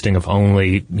consisting of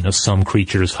only some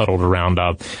creatures huddled around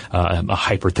a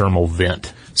hyperthermal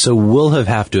vent. So we'll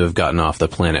have to have gotten off the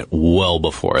planet well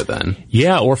before then.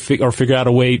 Yeah, or figure out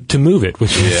a way to move it,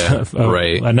 which is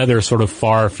another sort of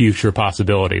far future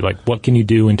possibility. Like, what can you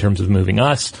do in terms of moving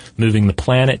us, moving the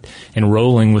planet, and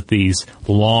rolling with these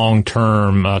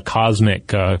long-term cosmic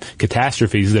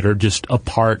catastrophes that are just a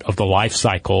part of the life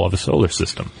cycle of a solar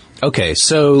system? Okay,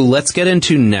 so let's get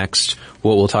into next.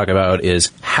 What we'll talk about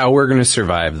is how we're going to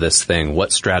survive this thing,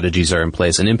 what strategies are in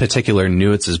place, and in particular,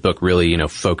 Newitz's book really,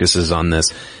 focuses on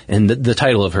this. And the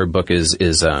title of her book is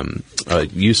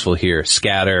useful here: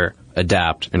 Scatter,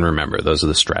 Adapt, and Remember. Those are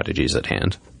the strategies at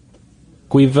hand.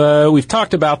 We've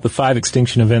talked about the 5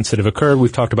 extinction events that have occurred.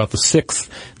 We've talked about the 6th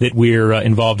that we're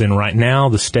involved in right now,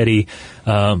 the steady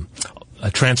a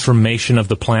transformation of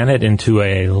the planet into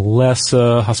a less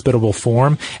hospitable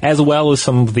form, as well as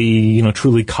some of the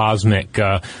truly cosmic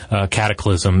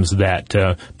cataclysms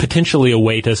that potentially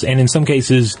await us, and in some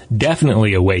cases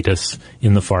definitely await us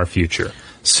in the far future.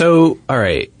 So, all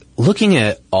right, looking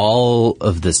at all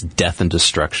of this death and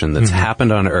destruction that's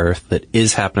happened on Earth, that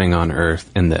is happening on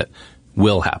Earth, and that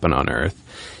will happen on Earth,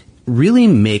 really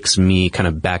makes me kind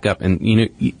of back up. And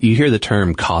you hear the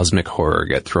term cosmic horror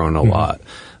get thrown a lot.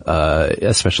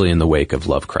 Especially in the wake of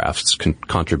Lovecraft's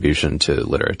contribution to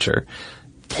literature.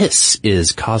 This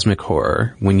is cosmic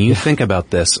horror. When you think about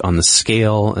this on the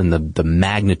scale and the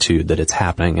magnitude that it's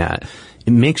happening at,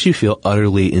 it makes you feel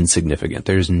utterly insignificant.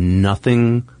 There's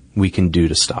nothing we can do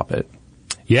to stop it.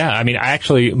 Yeah, I mean,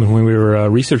 when we were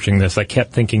researching this, I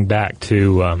kept thinking back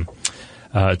to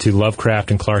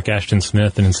Lovecraft and Clark Ashton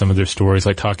Smith, and in some of their stories,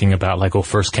 like talking about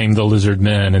first came the lizard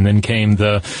men, and then came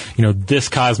the, this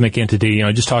cosmic entity,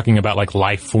 just talking about like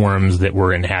life forms that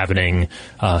were inhabiting,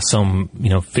 some,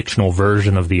 fictional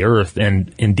version of the Earth,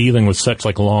 and in dealing with such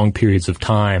long periods of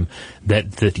time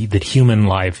that human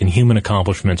life and human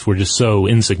accomplishments were just so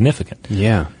insignificant.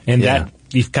 Yeah. And that,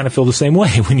 you kind of feel the same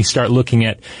way when you start looking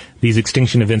at these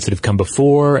extinction events that have come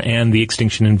before and the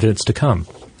extinction events to come.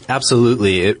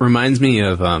 Absolutely. It reminds me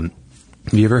of, have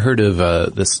you ever heard of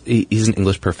this? He's an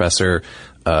English professor,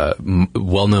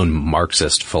 well-known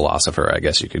Marxist philosopher, I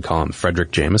guess you could call him,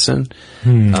 Frederick Jameson.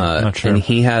 Not sure. And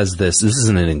he has this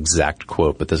isn't an exact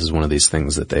quote, but this is one of these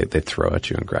things that they throw at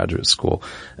you in graduate school,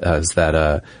 is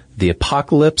that the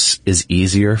apocalypse is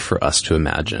easier for us to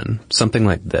imagine. Something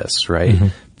like this,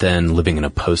 right? Than living in a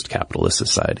post-capitalist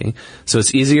society. So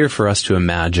it's easier for us to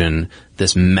imagine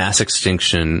this mass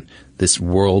extinction, this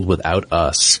world without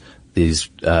us, these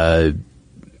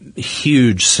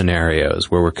huge scenarios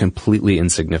where we're completely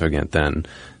insignificant than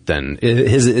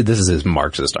this is his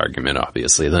Marxist argument,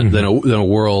 obviously, than a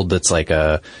world that's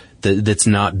that's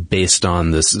not based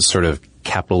on this sort of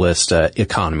capitalist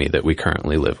economy that we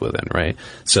currently live within, right?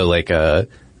 So I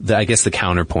guess the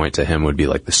counterpoint to him would be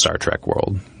like the Star Trek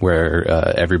world, where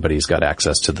everybody's got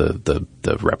access to the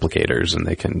replicators and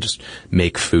they can just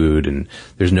make food and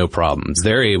there's no problems.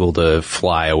 They're able to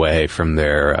fly away from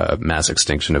their mass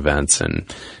extinction events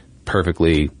and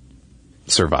perfectly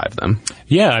survive them.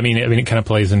 Yeah, I mean, it kind of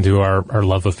plays into our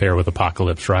love affair with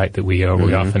apocalypse, right? That we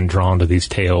often drawn to these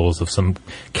tales of some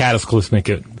cataclysmic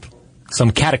event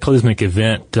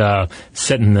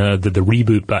setting the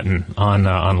reboot button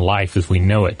on life as we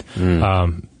know it.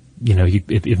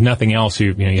 if nothing else,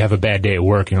 you have a bad day at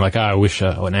work and you're like, I wish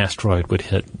an asteroid would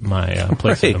hit my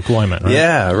place of employment. Right?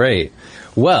 Yeah, right.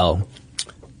 Well,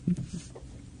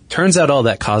 turns out all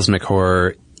that cosmic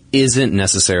horror isn't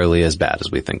necessarily as bad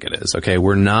as we think it is. Okay,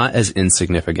 we're not as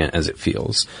insignificant as it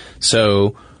feels.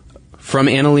 So, from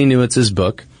Annalee Newitz's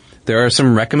book, there are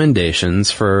some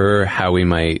recommendations for how we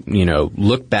might,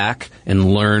 look back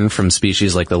and learn from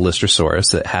species like the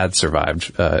Lystrosaurus that had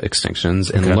survived extinctions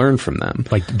and learn from them.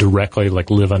 Like directly,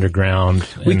 live underground.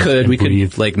 We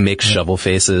could make shovel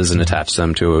faces and attach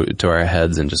them to our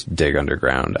heads and just dig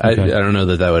underground. Okay. I don't know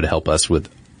that would help us with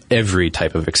every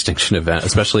type of extinction event,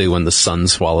 especially when the sun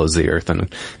swallows the earth in a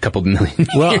couple million years.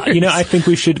 Well, I think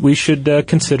we should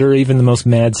consider even the most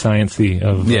mad sciencey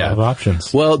of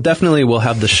options. Well, definitely we'll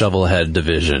have the Shovelhead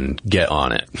division get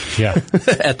on it. Yeah.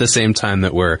 At the same time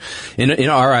that we're in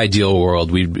our ideal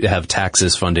world, we'd have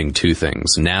taxes funding two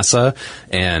things: NASA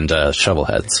and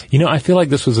Shovelheads. I feel like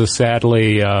this was a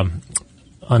sadly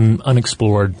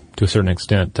unexplored, to a certain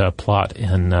extent, plot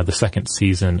in the second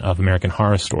season of American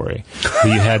Horror Story.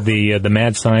 You had the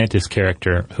mad scientist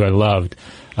character who I loved,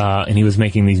 and he was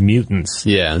making these mutants.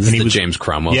 Yeah, this is the James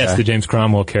Cromwell Yes, guy. the James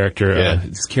Cromwell character. Yeah.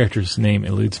 His character's name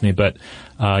eludes me, but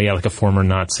like a former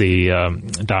Nazi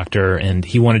doctor, and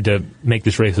he wanted to make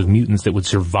this race of mutants that would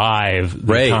survive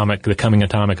the coming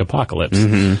atomic apocalypse.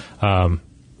 Mm-hmm.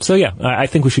 So yeah, I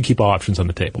think we should keep all options on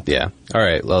the table. Yeah. All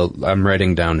right. Well, I'm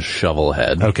writing down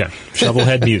Shovelhead. Okay.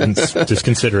 Shovelhead mutants. Just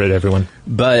consider it, everyone.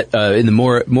 But in the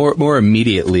more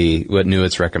immediately, what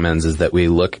Newitz recommends is that we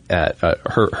look at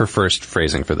her first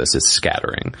phrasing for this is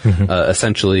scattering. Mm-hmm.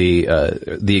 Essentially,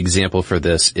 the example for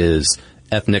this is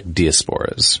ethnic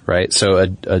diasporas, right? So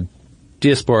a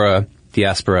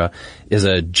diaspora is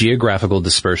a geographical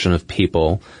dispersion of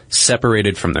people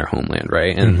separated from their homeland,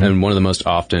 right? And one of the most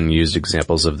often used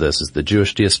examples of this is the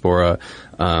Jewish diaspora,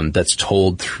 that's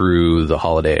told through the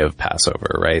holiday of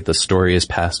Passover, right? The story is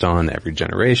passed on every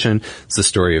generation. It's the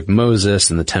story of Moses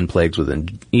and the 10 plagues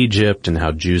within Egypt and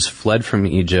how Jews fled from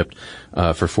Egypt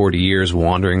for 40 years,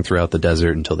 wandering throughout the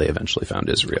desert until they eventually found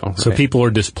Israel. Right? So people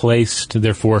are displaced.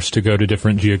 They're forced to go to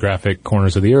different geographic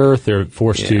corners of the earth. They're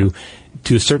forced to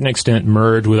a certain extent,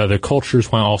 merge with other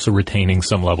cultures while also retaining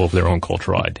some level of their own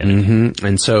cultural identity. Mm-hmm.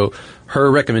 And so her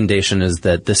recommendation is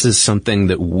that this is something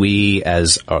that we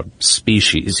as a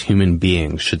species, human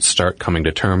beings, should start coming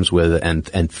to terms with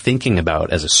and thinking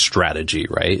about as a strategy,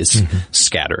 right? Is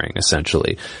scattering,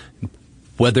 essentially.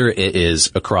 Whether it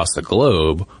is across the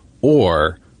globe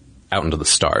or out into the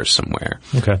stars somewhere.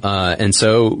 Okay. And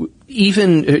so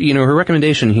even, her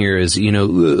recommendation here is,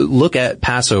 look at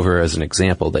Passover as an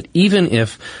example, that even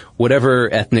if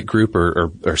whatever ethnic group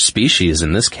or species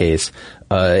in this case,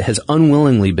 has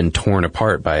unwillingly been torn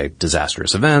apart by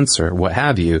disastrous events or what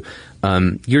have you,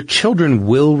 your children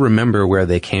will remember where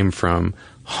they came from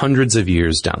hundreds of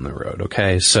years down the road,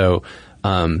 okay? So,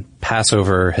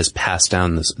 Passover has passed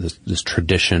down this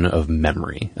tradition of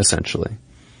memory, essentially.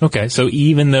 Okay, so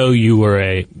even though you were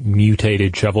a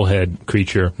mutated shovelhead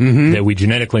creature that we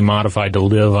genetically modified to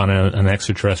live on an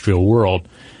extraterrestrial world,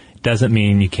 doesn't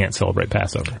mean you can't celebrate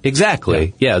Passover.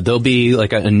 Exactly. Yeah, there'll be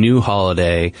like a new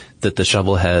holiday that the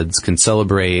shovelheads can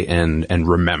celebrate and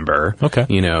remember. Okay.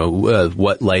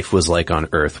 What life was like on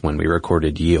Earth when we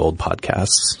recorded ye old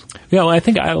podcasts. Yeah, well, I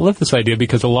think I love this idea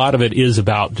because a lot of it is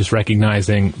about just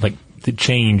recognizing, the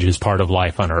change is part of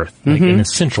life on Earth, an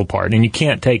essential part. And you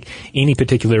can't take any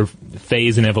particular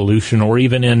phase in evolution or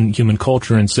even in human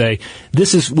culture and say,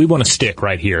 we want to stick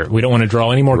right here. We don't want to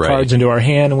draw any more cards into our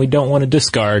hand and we don't want to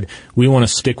discard. We want to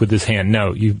stick with this hand.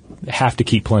 No, you have to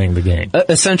keep playing the game.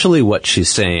 Essentially what she's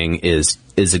saying is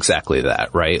exactly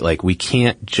that, right? Like we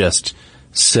can't just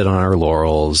sit on our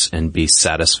laurels and be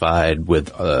satisfied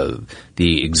with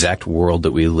the exact world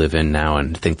that we live in now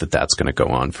and think that that's going to go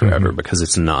on forever, because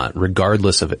it's not.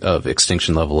 Regardless of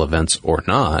extinction level events or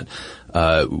not,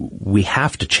 we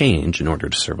have to change in order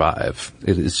to survive.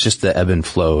 It's just the ebb and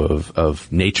flow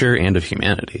of nature and of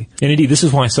humanity. And indeed, this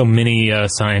is why so many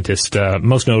scientists,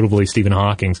 most notably Stephen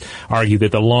Hawking, argue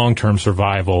that the long-term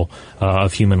survival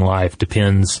of human life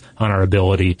depends on our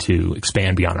ability to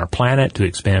expand beyond our planet, to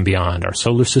expand beyond our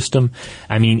solar system.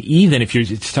 I mean, even if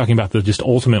you're talking about the just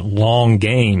ultimate long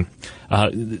game,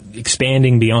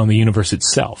 expanding beyond the universe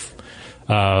itself.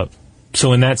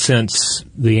 So in that sense,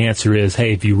 the answer is,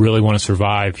 hey, if you really want to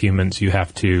survive, humans, you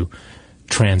have to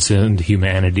transcend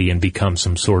humanity and become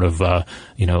some sort of,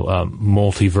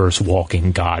 multiverse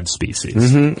walking god species.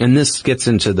 Mm-hmm. And this gets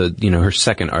into her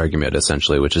second argument,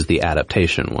 essentially, which is the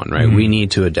adaptation one, right? We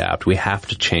need to adapt. We have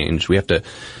to change. We have to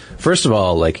first of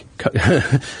all, like,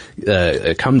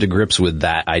 come to grips with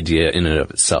that idea in and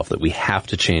of itself, that we have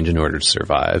to change in order to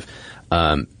survive.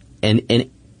 And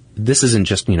this isn't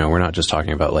just, we're not just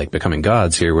talking about like becoming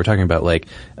gods here. We're talking about like,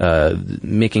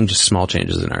 making just small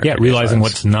changes in our realizing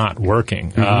lives. what's not working.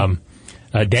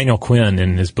 Daniel Quinn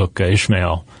in his book,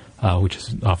 Ishmael, which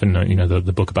is often,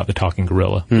 the book about the talking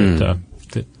gorilla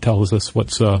that tells us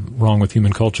what's, wrong with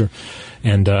human culture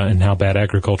and how bad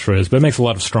agriculture is. But it makes a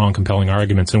lot of strong, compelling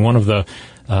arguments. And one of the,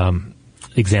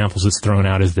 examples that's thrown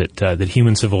out is that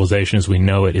human civilization as we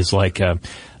know it is like, a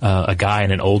guy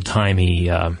in an old-timey,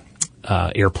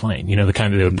 airplane, the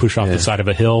kind that they would push off the side of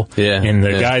a hill. Yeah. And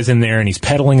the guy's in there and he's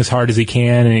pedaling as hard as he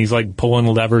can and he's like pulling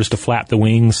levers to flap the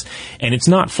wings. And it's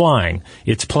not flying,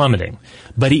 it's plummeting.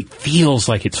 But he feels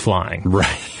like it's flying. Right.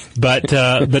 But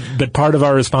part of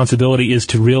our responsibility is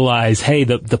to realize, hey,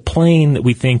 the plane that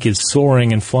we think is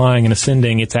soaring and flying and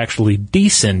ascending, it's actually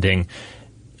descending.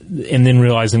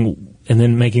 And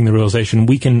then making the realization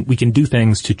we can do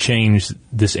things to change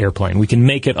this airplane. We can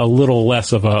make it a little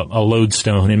less of a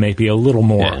lodestone and maybe a little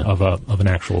more of an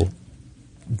actual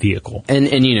vehicle.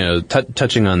 And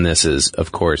touching on this is,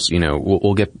 of course,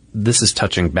 we'll get, this is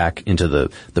touching back into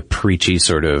the preachy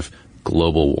sort of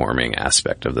global warming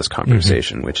aspect of this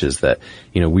conversation, which is that,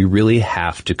 we really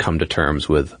have to come to terms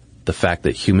with the fact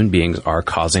that human beings are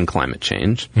causing climate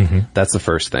change. That's the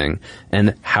first thing.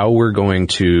 And how we're going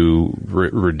to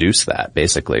reduce that,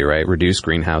 basically, right? Reduce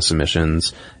greenhouse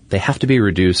emissions. They have to be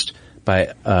reduced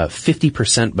by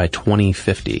 50% by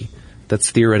 2050. That's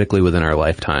theoretically within our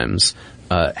lifetimes.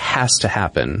 Has to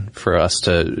happen for us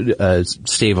to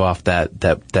stave off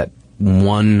that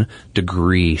 1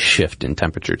 degree shift in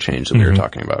temperature change that we were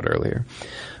talking about earlier.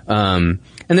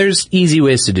 And there's easy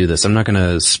ways to do this. I'm not going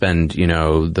to spend,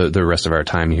 the rest of our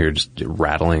time here just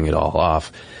rattling it all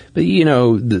off. But,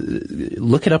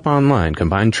 look it up online.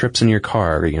 Combine trips in your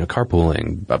car,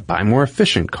 carpooling, buy more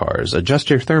efficient cars, adjust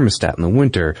your thermostat in the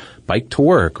winter, bike to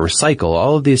work, recycle.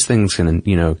 All of these things can,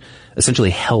 essentially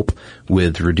help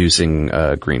with reducing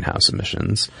greenhouse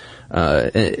emissions.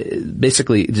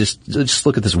 Basically, just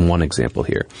look at this one example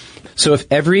here. So if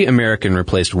every American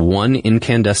replaced one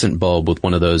incandescent bulb with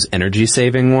one of those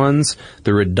energy-saving ones,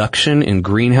 the reduction in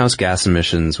greenhouse gas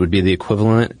emissions would be the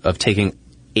equivalent of taking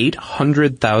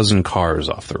 800,000 cars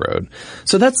off the road.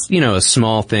 So that's, a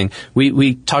small thing.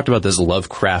 We talked about this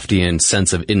Lovecraftian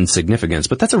sense of insignificance,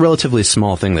 but that's a relatively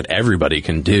small thing that everybody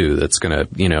can do that's gonna,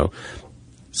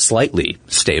 slightly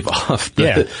stave off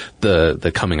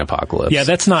the coming apocalypse. Yeah,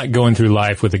 that's not going through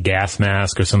life with a gas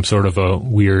mask or some sort of a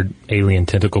weird alien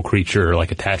tentacle creature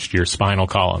like attached to your spinal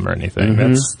column or anything.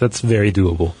 That's very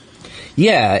doable.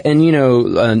 Yeah, and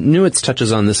Newitz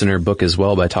touches on this in her book as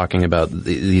well by talking about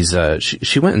these.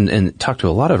 She went and talked to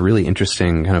a lot of really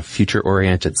interesting kind of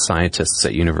future-oriented scientists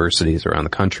at universities around the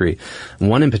country.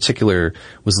 One in particular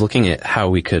was looking at how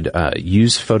we could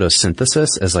use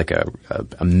photosynthesis as like a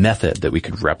method that we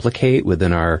could replicate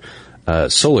within our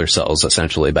solar cells,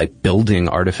 essentially, by building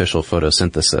artificial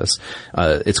photosynthesis.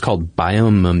 It's called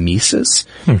biomimesis,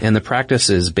 and the practice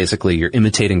is basically you're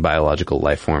imitating biological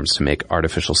life forms to make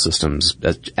artificial systems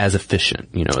as efficient,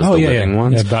 as the living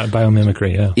ones. Yeah,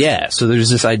 biomimicry, yeah. Yeah, so there's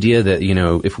this idea that,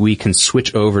 if we can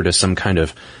switch over to some kind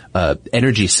of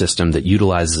energy system that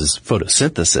utilizes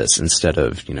photosynthesis instead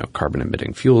of,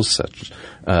 carbon-emitting fuels such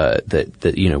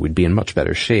that we'd be in much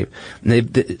better shape.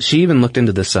 And she even looked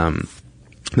into this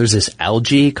there's this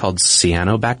algae called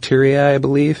cyanobacteria, I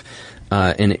believe,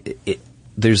 and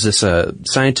there's this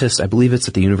scientist, I believe it's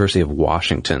at the University of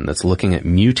Washington, that's looking at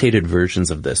mutated versions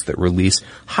of this that release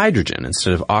hydrogen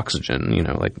instead of oxygen,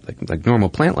 like normal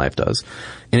plant life does,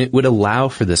 and it would allow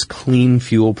for this clean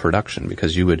fuel production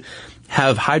because you would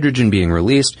have hydrogen being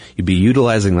released, you'd be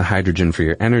utilizing the hydrogen for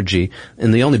your energy,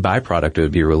 and the only byproduct it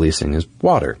would be releasing is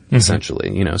water,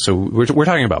 essentially. So we're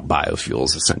talking about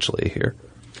biofuels essentially here.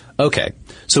 Okay,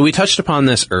 so we touched upon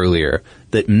this earlier,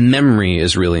 that memory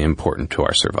is really important to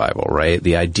our survival, right?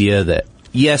 The idea that,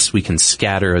 yes, we can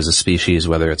scatter as a species,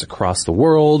 whether it's across the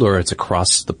world or it's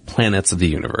across the planets of the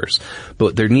universe,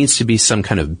 but there needs to be some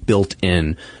kind of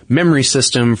built-in memory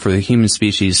system for the human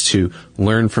species to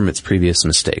learn from its previous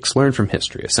mistakes, learn from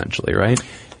history, essentially, right?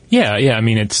 Yeah. I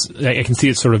mean, I can see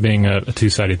it sort of being a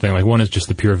two-sided thing. Like, one is just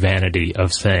the pure vanity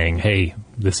of saying, hey,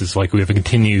 this is like we have a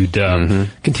continued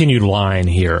line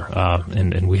here,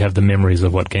 and we have the memories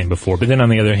of what came before. But then on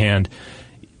the other hand,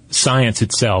 science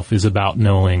itself is about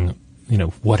knowing,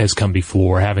 what has come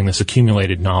before, having this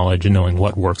accumulated knowledge and knowing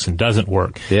what works and doesn't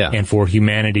work. Yeah. And for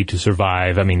humanity to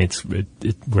survive, I mean,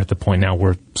 we're at the point now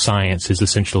where science is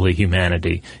essentially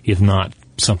humanity, if not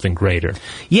something greater.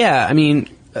 Yeah, I mean,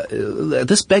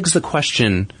 this begs the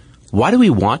question, why do we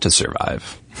want to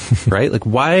survive? Right? Like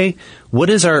what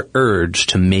is our urge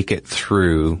to make it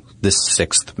through this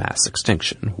 6th mass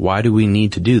extinction? Why do we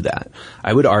need to do that?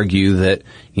 I would argue that,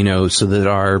 so that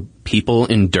our people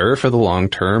endure for the long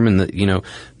term and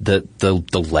that,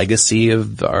 the legacy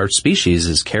of our species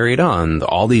is carried on.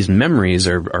 All these memories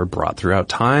are brought throughout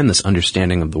time, this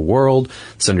understanding of the world,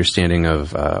 this understanding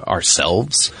of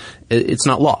ourselves. It's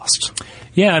not lost.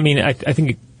 Yeah, I mean, I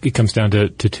think it comes down to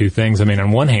two things. I mean,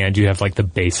 on one hand, you have like the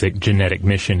basic genetic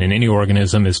mission in any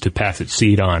organism is to pass its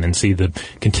seed on and see the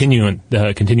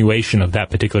continuation of that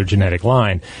particular genetic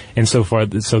line. And so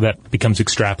that becomes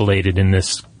extrapolated in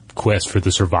this quest for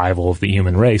the survival of the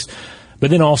human race. But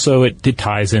then also it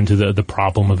ties into the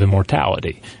problem of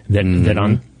immortality that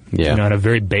on, on a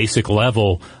very basic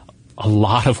level, a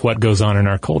lot of what goes on in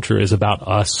our culture is about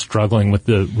us struggling with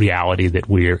the reality that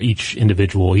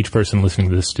each person listening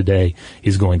to this today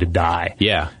is going to die.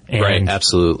 Yeah, right,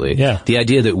 absolutely. Yeah. The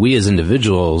idea that we as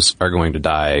individuals are going to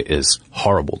die is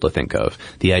horrible to think of.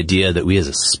 The idea that we as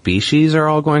a species are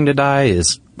all going to die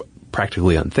is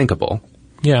practically unthinkable.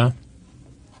 Yeah.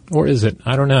 Or is it?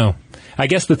 I don't know. I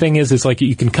guess the thing is, it's like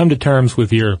you can come to terms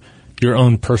with your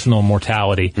own personal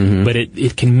mortality, but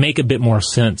it can make a bit more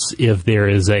sense if there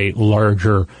is a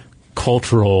larger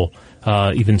cultural,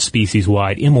 even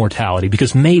species-wide immortality,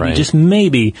 because maybe, just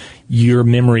maybe, your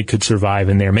memory could survive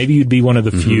in there. Maybe you'd be one of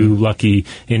the few lucky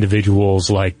individuals,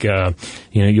 like,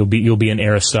 you'll be an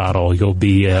Aristotle, you'll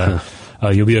be a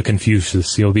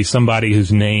Confucius. You'll be somebody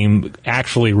whose name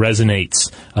actually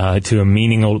resonates to a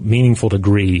meaningful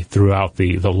degree throughout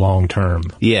the long term.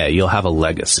 Yeah, you'll have a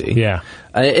legacy. Yeah.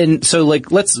 And so, like,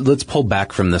 let's pull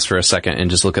back from this for a second and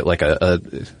just look at like I'm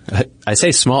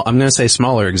going to say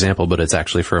smaller example, but it's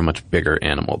actually for a much bigger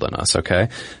animal than us, okay?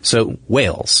 So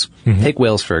whales. Take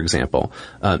whales, for example.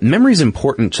 Memory is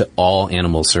important to all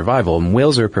animal survival, and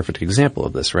whales are a perfect example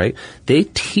of this, right? They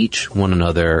teach one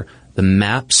another the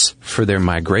maps for their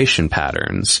migration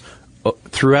patterns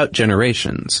throughout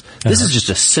generations. This is just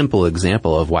a simple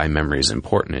example of why memory is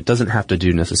important. It doesn't have to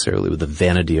do necessarily with the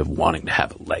vanity of wanting to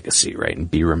have a legacy, right, and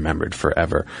be remembered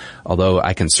forever. Although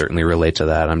I can certainly relate to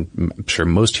that. I'm sure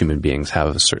most human beings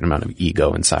have a certain amount of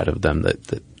ego inside of them that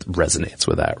resonates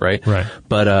with that, right? Right.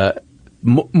 But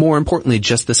more importantly,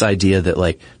 just this idea that,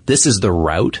 like, this is the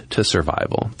route to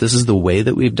survival. This is the way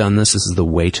that we've done this. This is the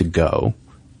way to go.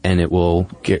 And it will,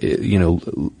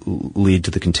 lead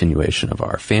to the continuation of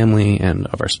our family and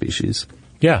of our species.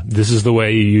 Yeah, this is the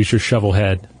way you use your shovel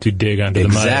head to dig under the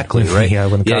mud. Exactly, right.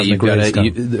 When the you've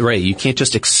got right. You can't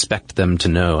just expect them to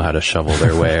know how to shovel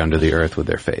their way under the earth with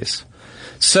their face.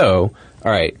 So,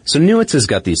 all right. So Newitz has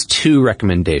got these 2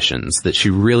 recommendations that she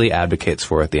really advocates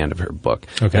for at the end of her book.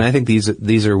 Okay. And I think these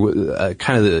are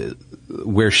kind of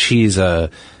where she's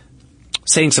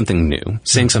saying something new,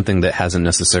 saying something that hasn't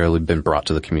necessarily been brought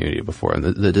to the community before. And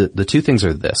the 2 things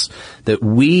are this, that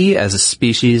we as a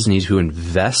species need to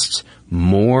invest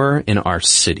more in our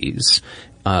cities.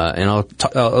 And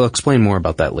I'll explain more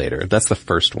about that later. That's the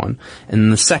first one.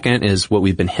 And the second is what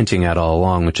we've been hinting at all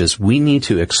along, which is we need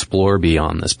to explore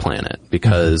beyond this planet,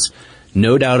 because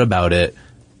no doubt about it,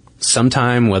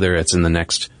 sometime, whether it's in the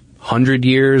next 100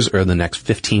 years or the next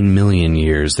 15 million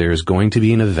years, there's going to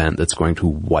be an event that's going to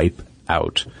wipe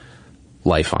out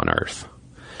life on Earth.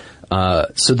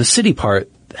 So the city part,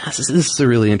 this is a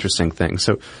really interesting thing.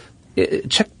 So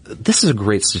this is a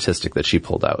great statistic that she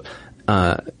pulled out.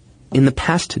 In the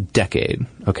past decade,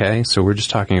 okay, so we're just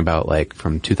talking about like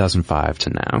from 2005 to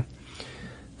now,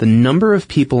 the number of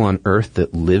people on Earth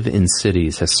that live in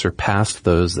cities has surpassed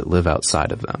those that live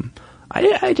outside of them.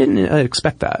 I didn't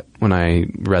expect that when I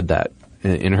read that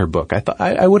in her book.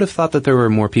 I would have thought that there were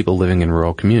more people living in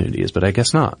rural communities, but I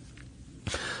guess not.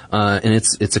 And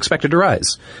it's expected to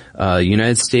rise. The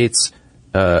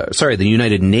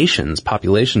United Nations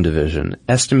Population Division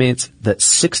estimates that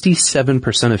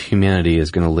 67% of humanity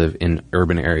is going to live in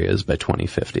urban areas by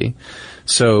 2050.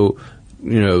 So,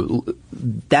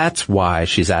 that's why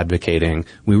she's advocating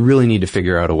we really need to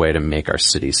figure out a way to make our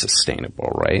cities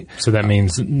sustainable, right? So that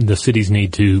means the cities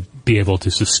need to be able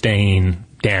to sustain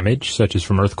damage, such as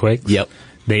from earthquakes. Yep.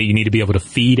 You need to be able to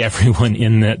feed everyone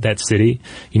in that city.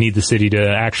 You need the city to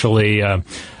actually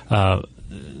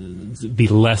be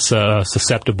less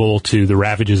susceptible to the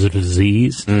ravages of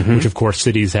disease, which of course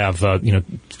cities have,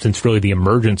 since really the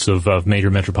emergence of major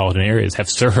metropolitan areas, have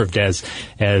served as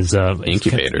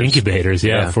incubators,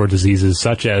 for diseases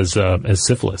such as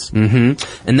syphilis. And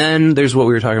then there's what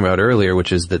we were talking about earlier,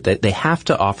 which is that they have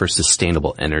to offer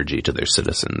sustainable energy to their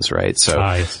citizens, right?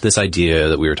 So this idea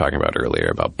that we were talking about earlier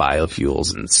about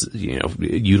biofuels and,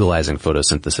 utilizing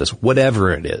photosynthesis,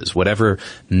 whatever it is, whatever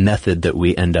method that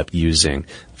we end up using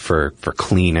for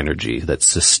clean energy that's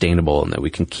sustainable and that we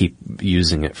can keep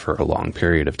using it for a long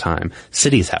period of time,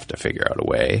 cities have to figure out a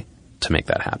way to make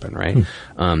that happen, right?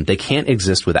 They can't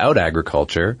exist without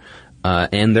agriculture,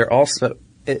 and they're also,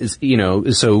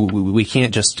 so we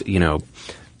can't just,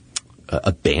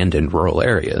 abandon rural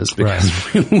areas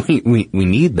because we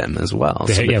need them as well.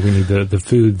 We need the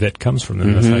food that comes from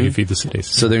them. That's how you feed the cities.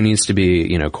 So there needs to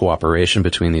be, cooperation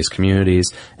between these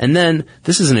communities. And then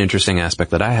this is an interesting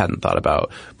aspect that I hadn't thought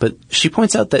about, but she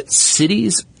points out that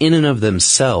cities in and of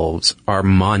themselves are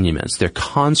monuments. They're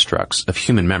constructs of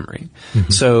human memory.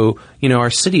 So,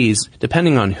 our cities,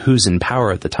 depending on who's in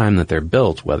power at the time that they're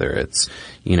built, whether it's,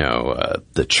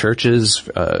 the churches,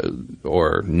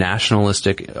 or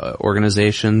nationalistic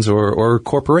organizations or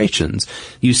corporations,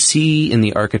 you see in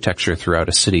the architecture throughout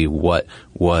a city what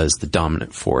was the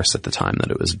dominant force at the time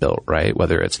that it was built, right?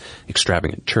 Whether it's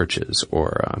extravagant churches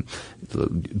or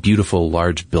beautiful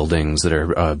large buildings that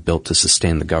are built to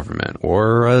sustain the government,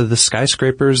 or the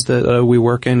skyscrapers that we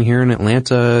work in here in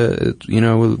Atlanta,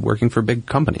 working for big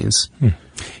companies.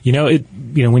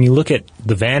 When you look at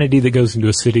the vanity that goes into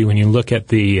a city, when you look at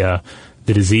the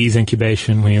disease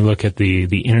incubation, when you look at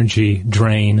the energy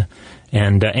drain,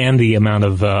 and the amount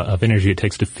of energy it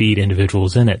takes to feed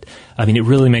individuals in it, I mean, it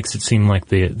really makes it seem like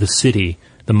the city,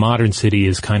 the modern city,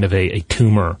 is kind of a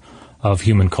tumor of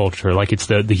human culture. Like it's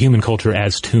the human culture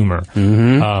as tumor.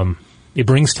 It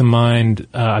brings to mind,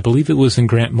 I believe it was in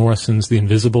Grant Morrison's The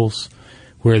Invisibles,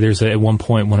 where there's at one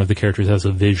point one of the characters has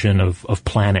a vision of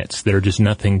planets that are just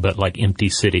nothing but like empty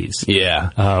cities. Where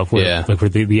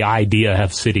the idea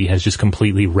of city has just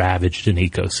completely ravaged an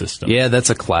ecosystem. Yeah, that's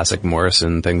a classic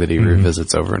Morrison thing that he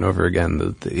revisits over and over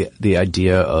again. The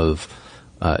idea of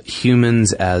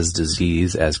humans as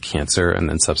disease, as cancer, and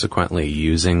then subsequently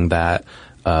using that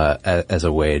as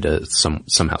a way to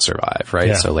somehow survive, right?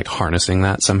 Yeah. So like harnessing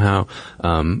that somehow.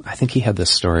 I think he had this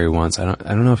story once. I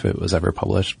don't know if it was ever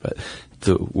published, but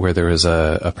where there was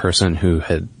a person who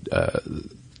had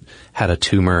a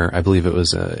tumor. I believe it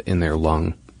was in their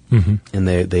lung. And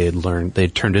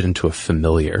they'd turned it into a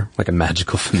familiar, like a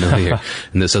magical familiar.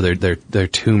 And so their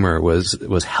tumor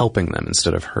was helping them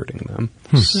instead of hurting them.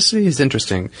 So these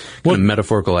interesting kind of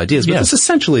metaphorical ideas, but it's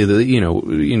essentially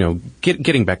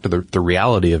getting back to the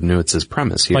reality of Newitz's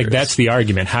premise here. Like that's the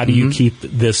argument. How do you keep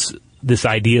this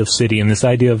idea of city and this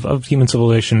idea of human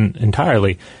civilization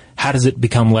entirely? How does it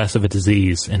become less of a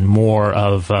disease and more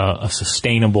of a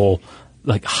sustainable,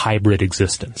 like hybrid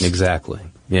existence? Exactly.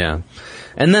 Yeah.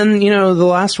 And then, the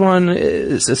last one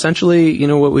is essentially,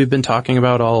 what we've been talking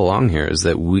about all along here is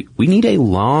that we need a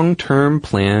long-term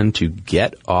plan to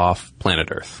get off planet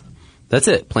Earth. That's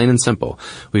it, plain and simple.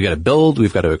 We've got to build,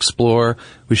 we've got to explore.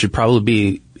 We should probably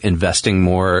be investing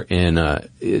more in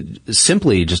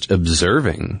simply just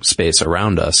observing space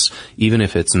around us, even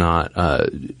if it's not,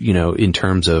 in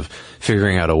terms of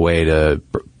figuring out a way to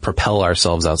propel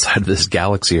ourselves outside of this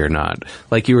galaxy or not.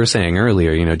 Like you were saying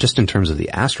earlier, just in terms of the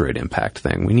asteroid impact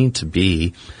thing, we need to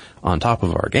be on top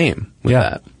of our game with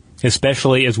that.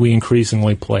 Especially as we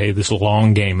increasingly play this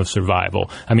long game of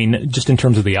survival. I mean, just in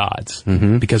terms of the odds.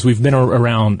 Because we've been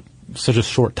around such a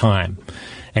short time.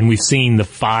 And we've seen the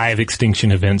 5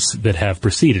 extinction events that have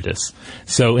preceded us.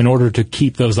 So in order to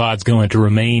keep those odds going, to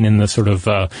remain in the sort of,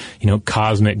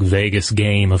 cosmic Vegas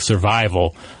game of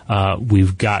survival,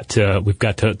 we've got to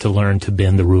learn to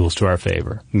bend the rules to our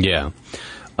favor. Yeah.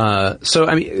 So,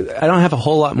 I mean, I don't have a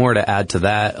whole lot more to add to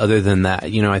that other than that,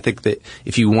 I think that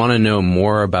if you want to know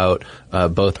more about,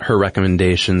 both her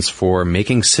recommendations for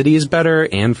making cities better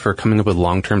and for coming up with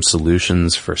long-term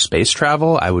solutions for space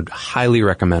travel, I would highly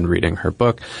recommend reading her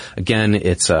book. Again,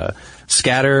 it's,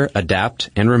 Scatter, Adapt,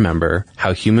 and Remember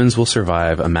How Humans Will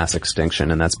Survive a Mass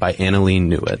Extinction, and that's by Annihilation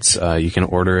Newitz. You can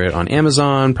order it on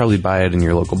Amazon, probably buy it in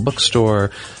your local bookstore.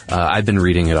 I've been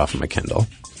reading it off of my Kindle.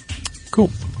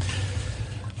 Cool.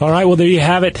 All right, well, there you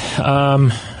have it.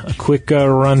 A quick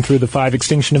run through the 5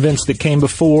 extinction events that came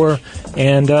before,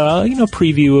 and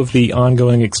preview of the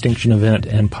ongoing extinction event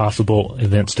and possible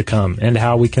events to come, and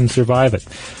how we can survive it.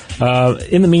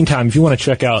 In the meantime, if you want to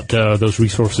check out those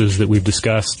resources that we've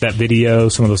discussed, that video,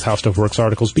 some of those How Stuff Works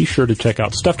articles, be sure to check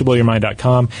out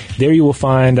stufftoblowyourmind.com. There you will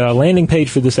find a landing page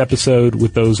for this episode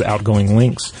with those outgoing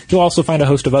links. You'll also find a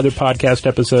host of other podcast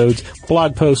episodes,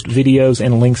 blog posts, videos,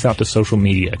 and links out to social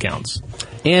media accounts.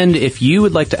 And if you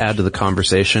would like to add to the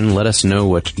conversation, let us know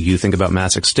what you think about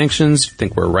mass extinctions,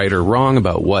 think we're right or wrong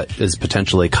about what is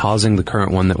potentially causing the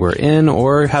current one that we're in,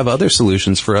 or have other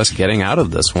solutions for us getting out of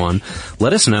this one.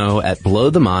 Let us know at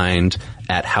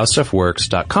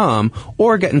blowthemind@howstuffworks.com,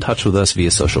 or get in touch with us via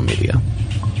social media.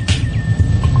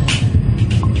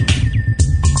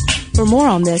 For more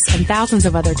on this and thousands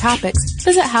of other topics,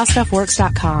 visit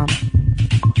howstuffworks.com.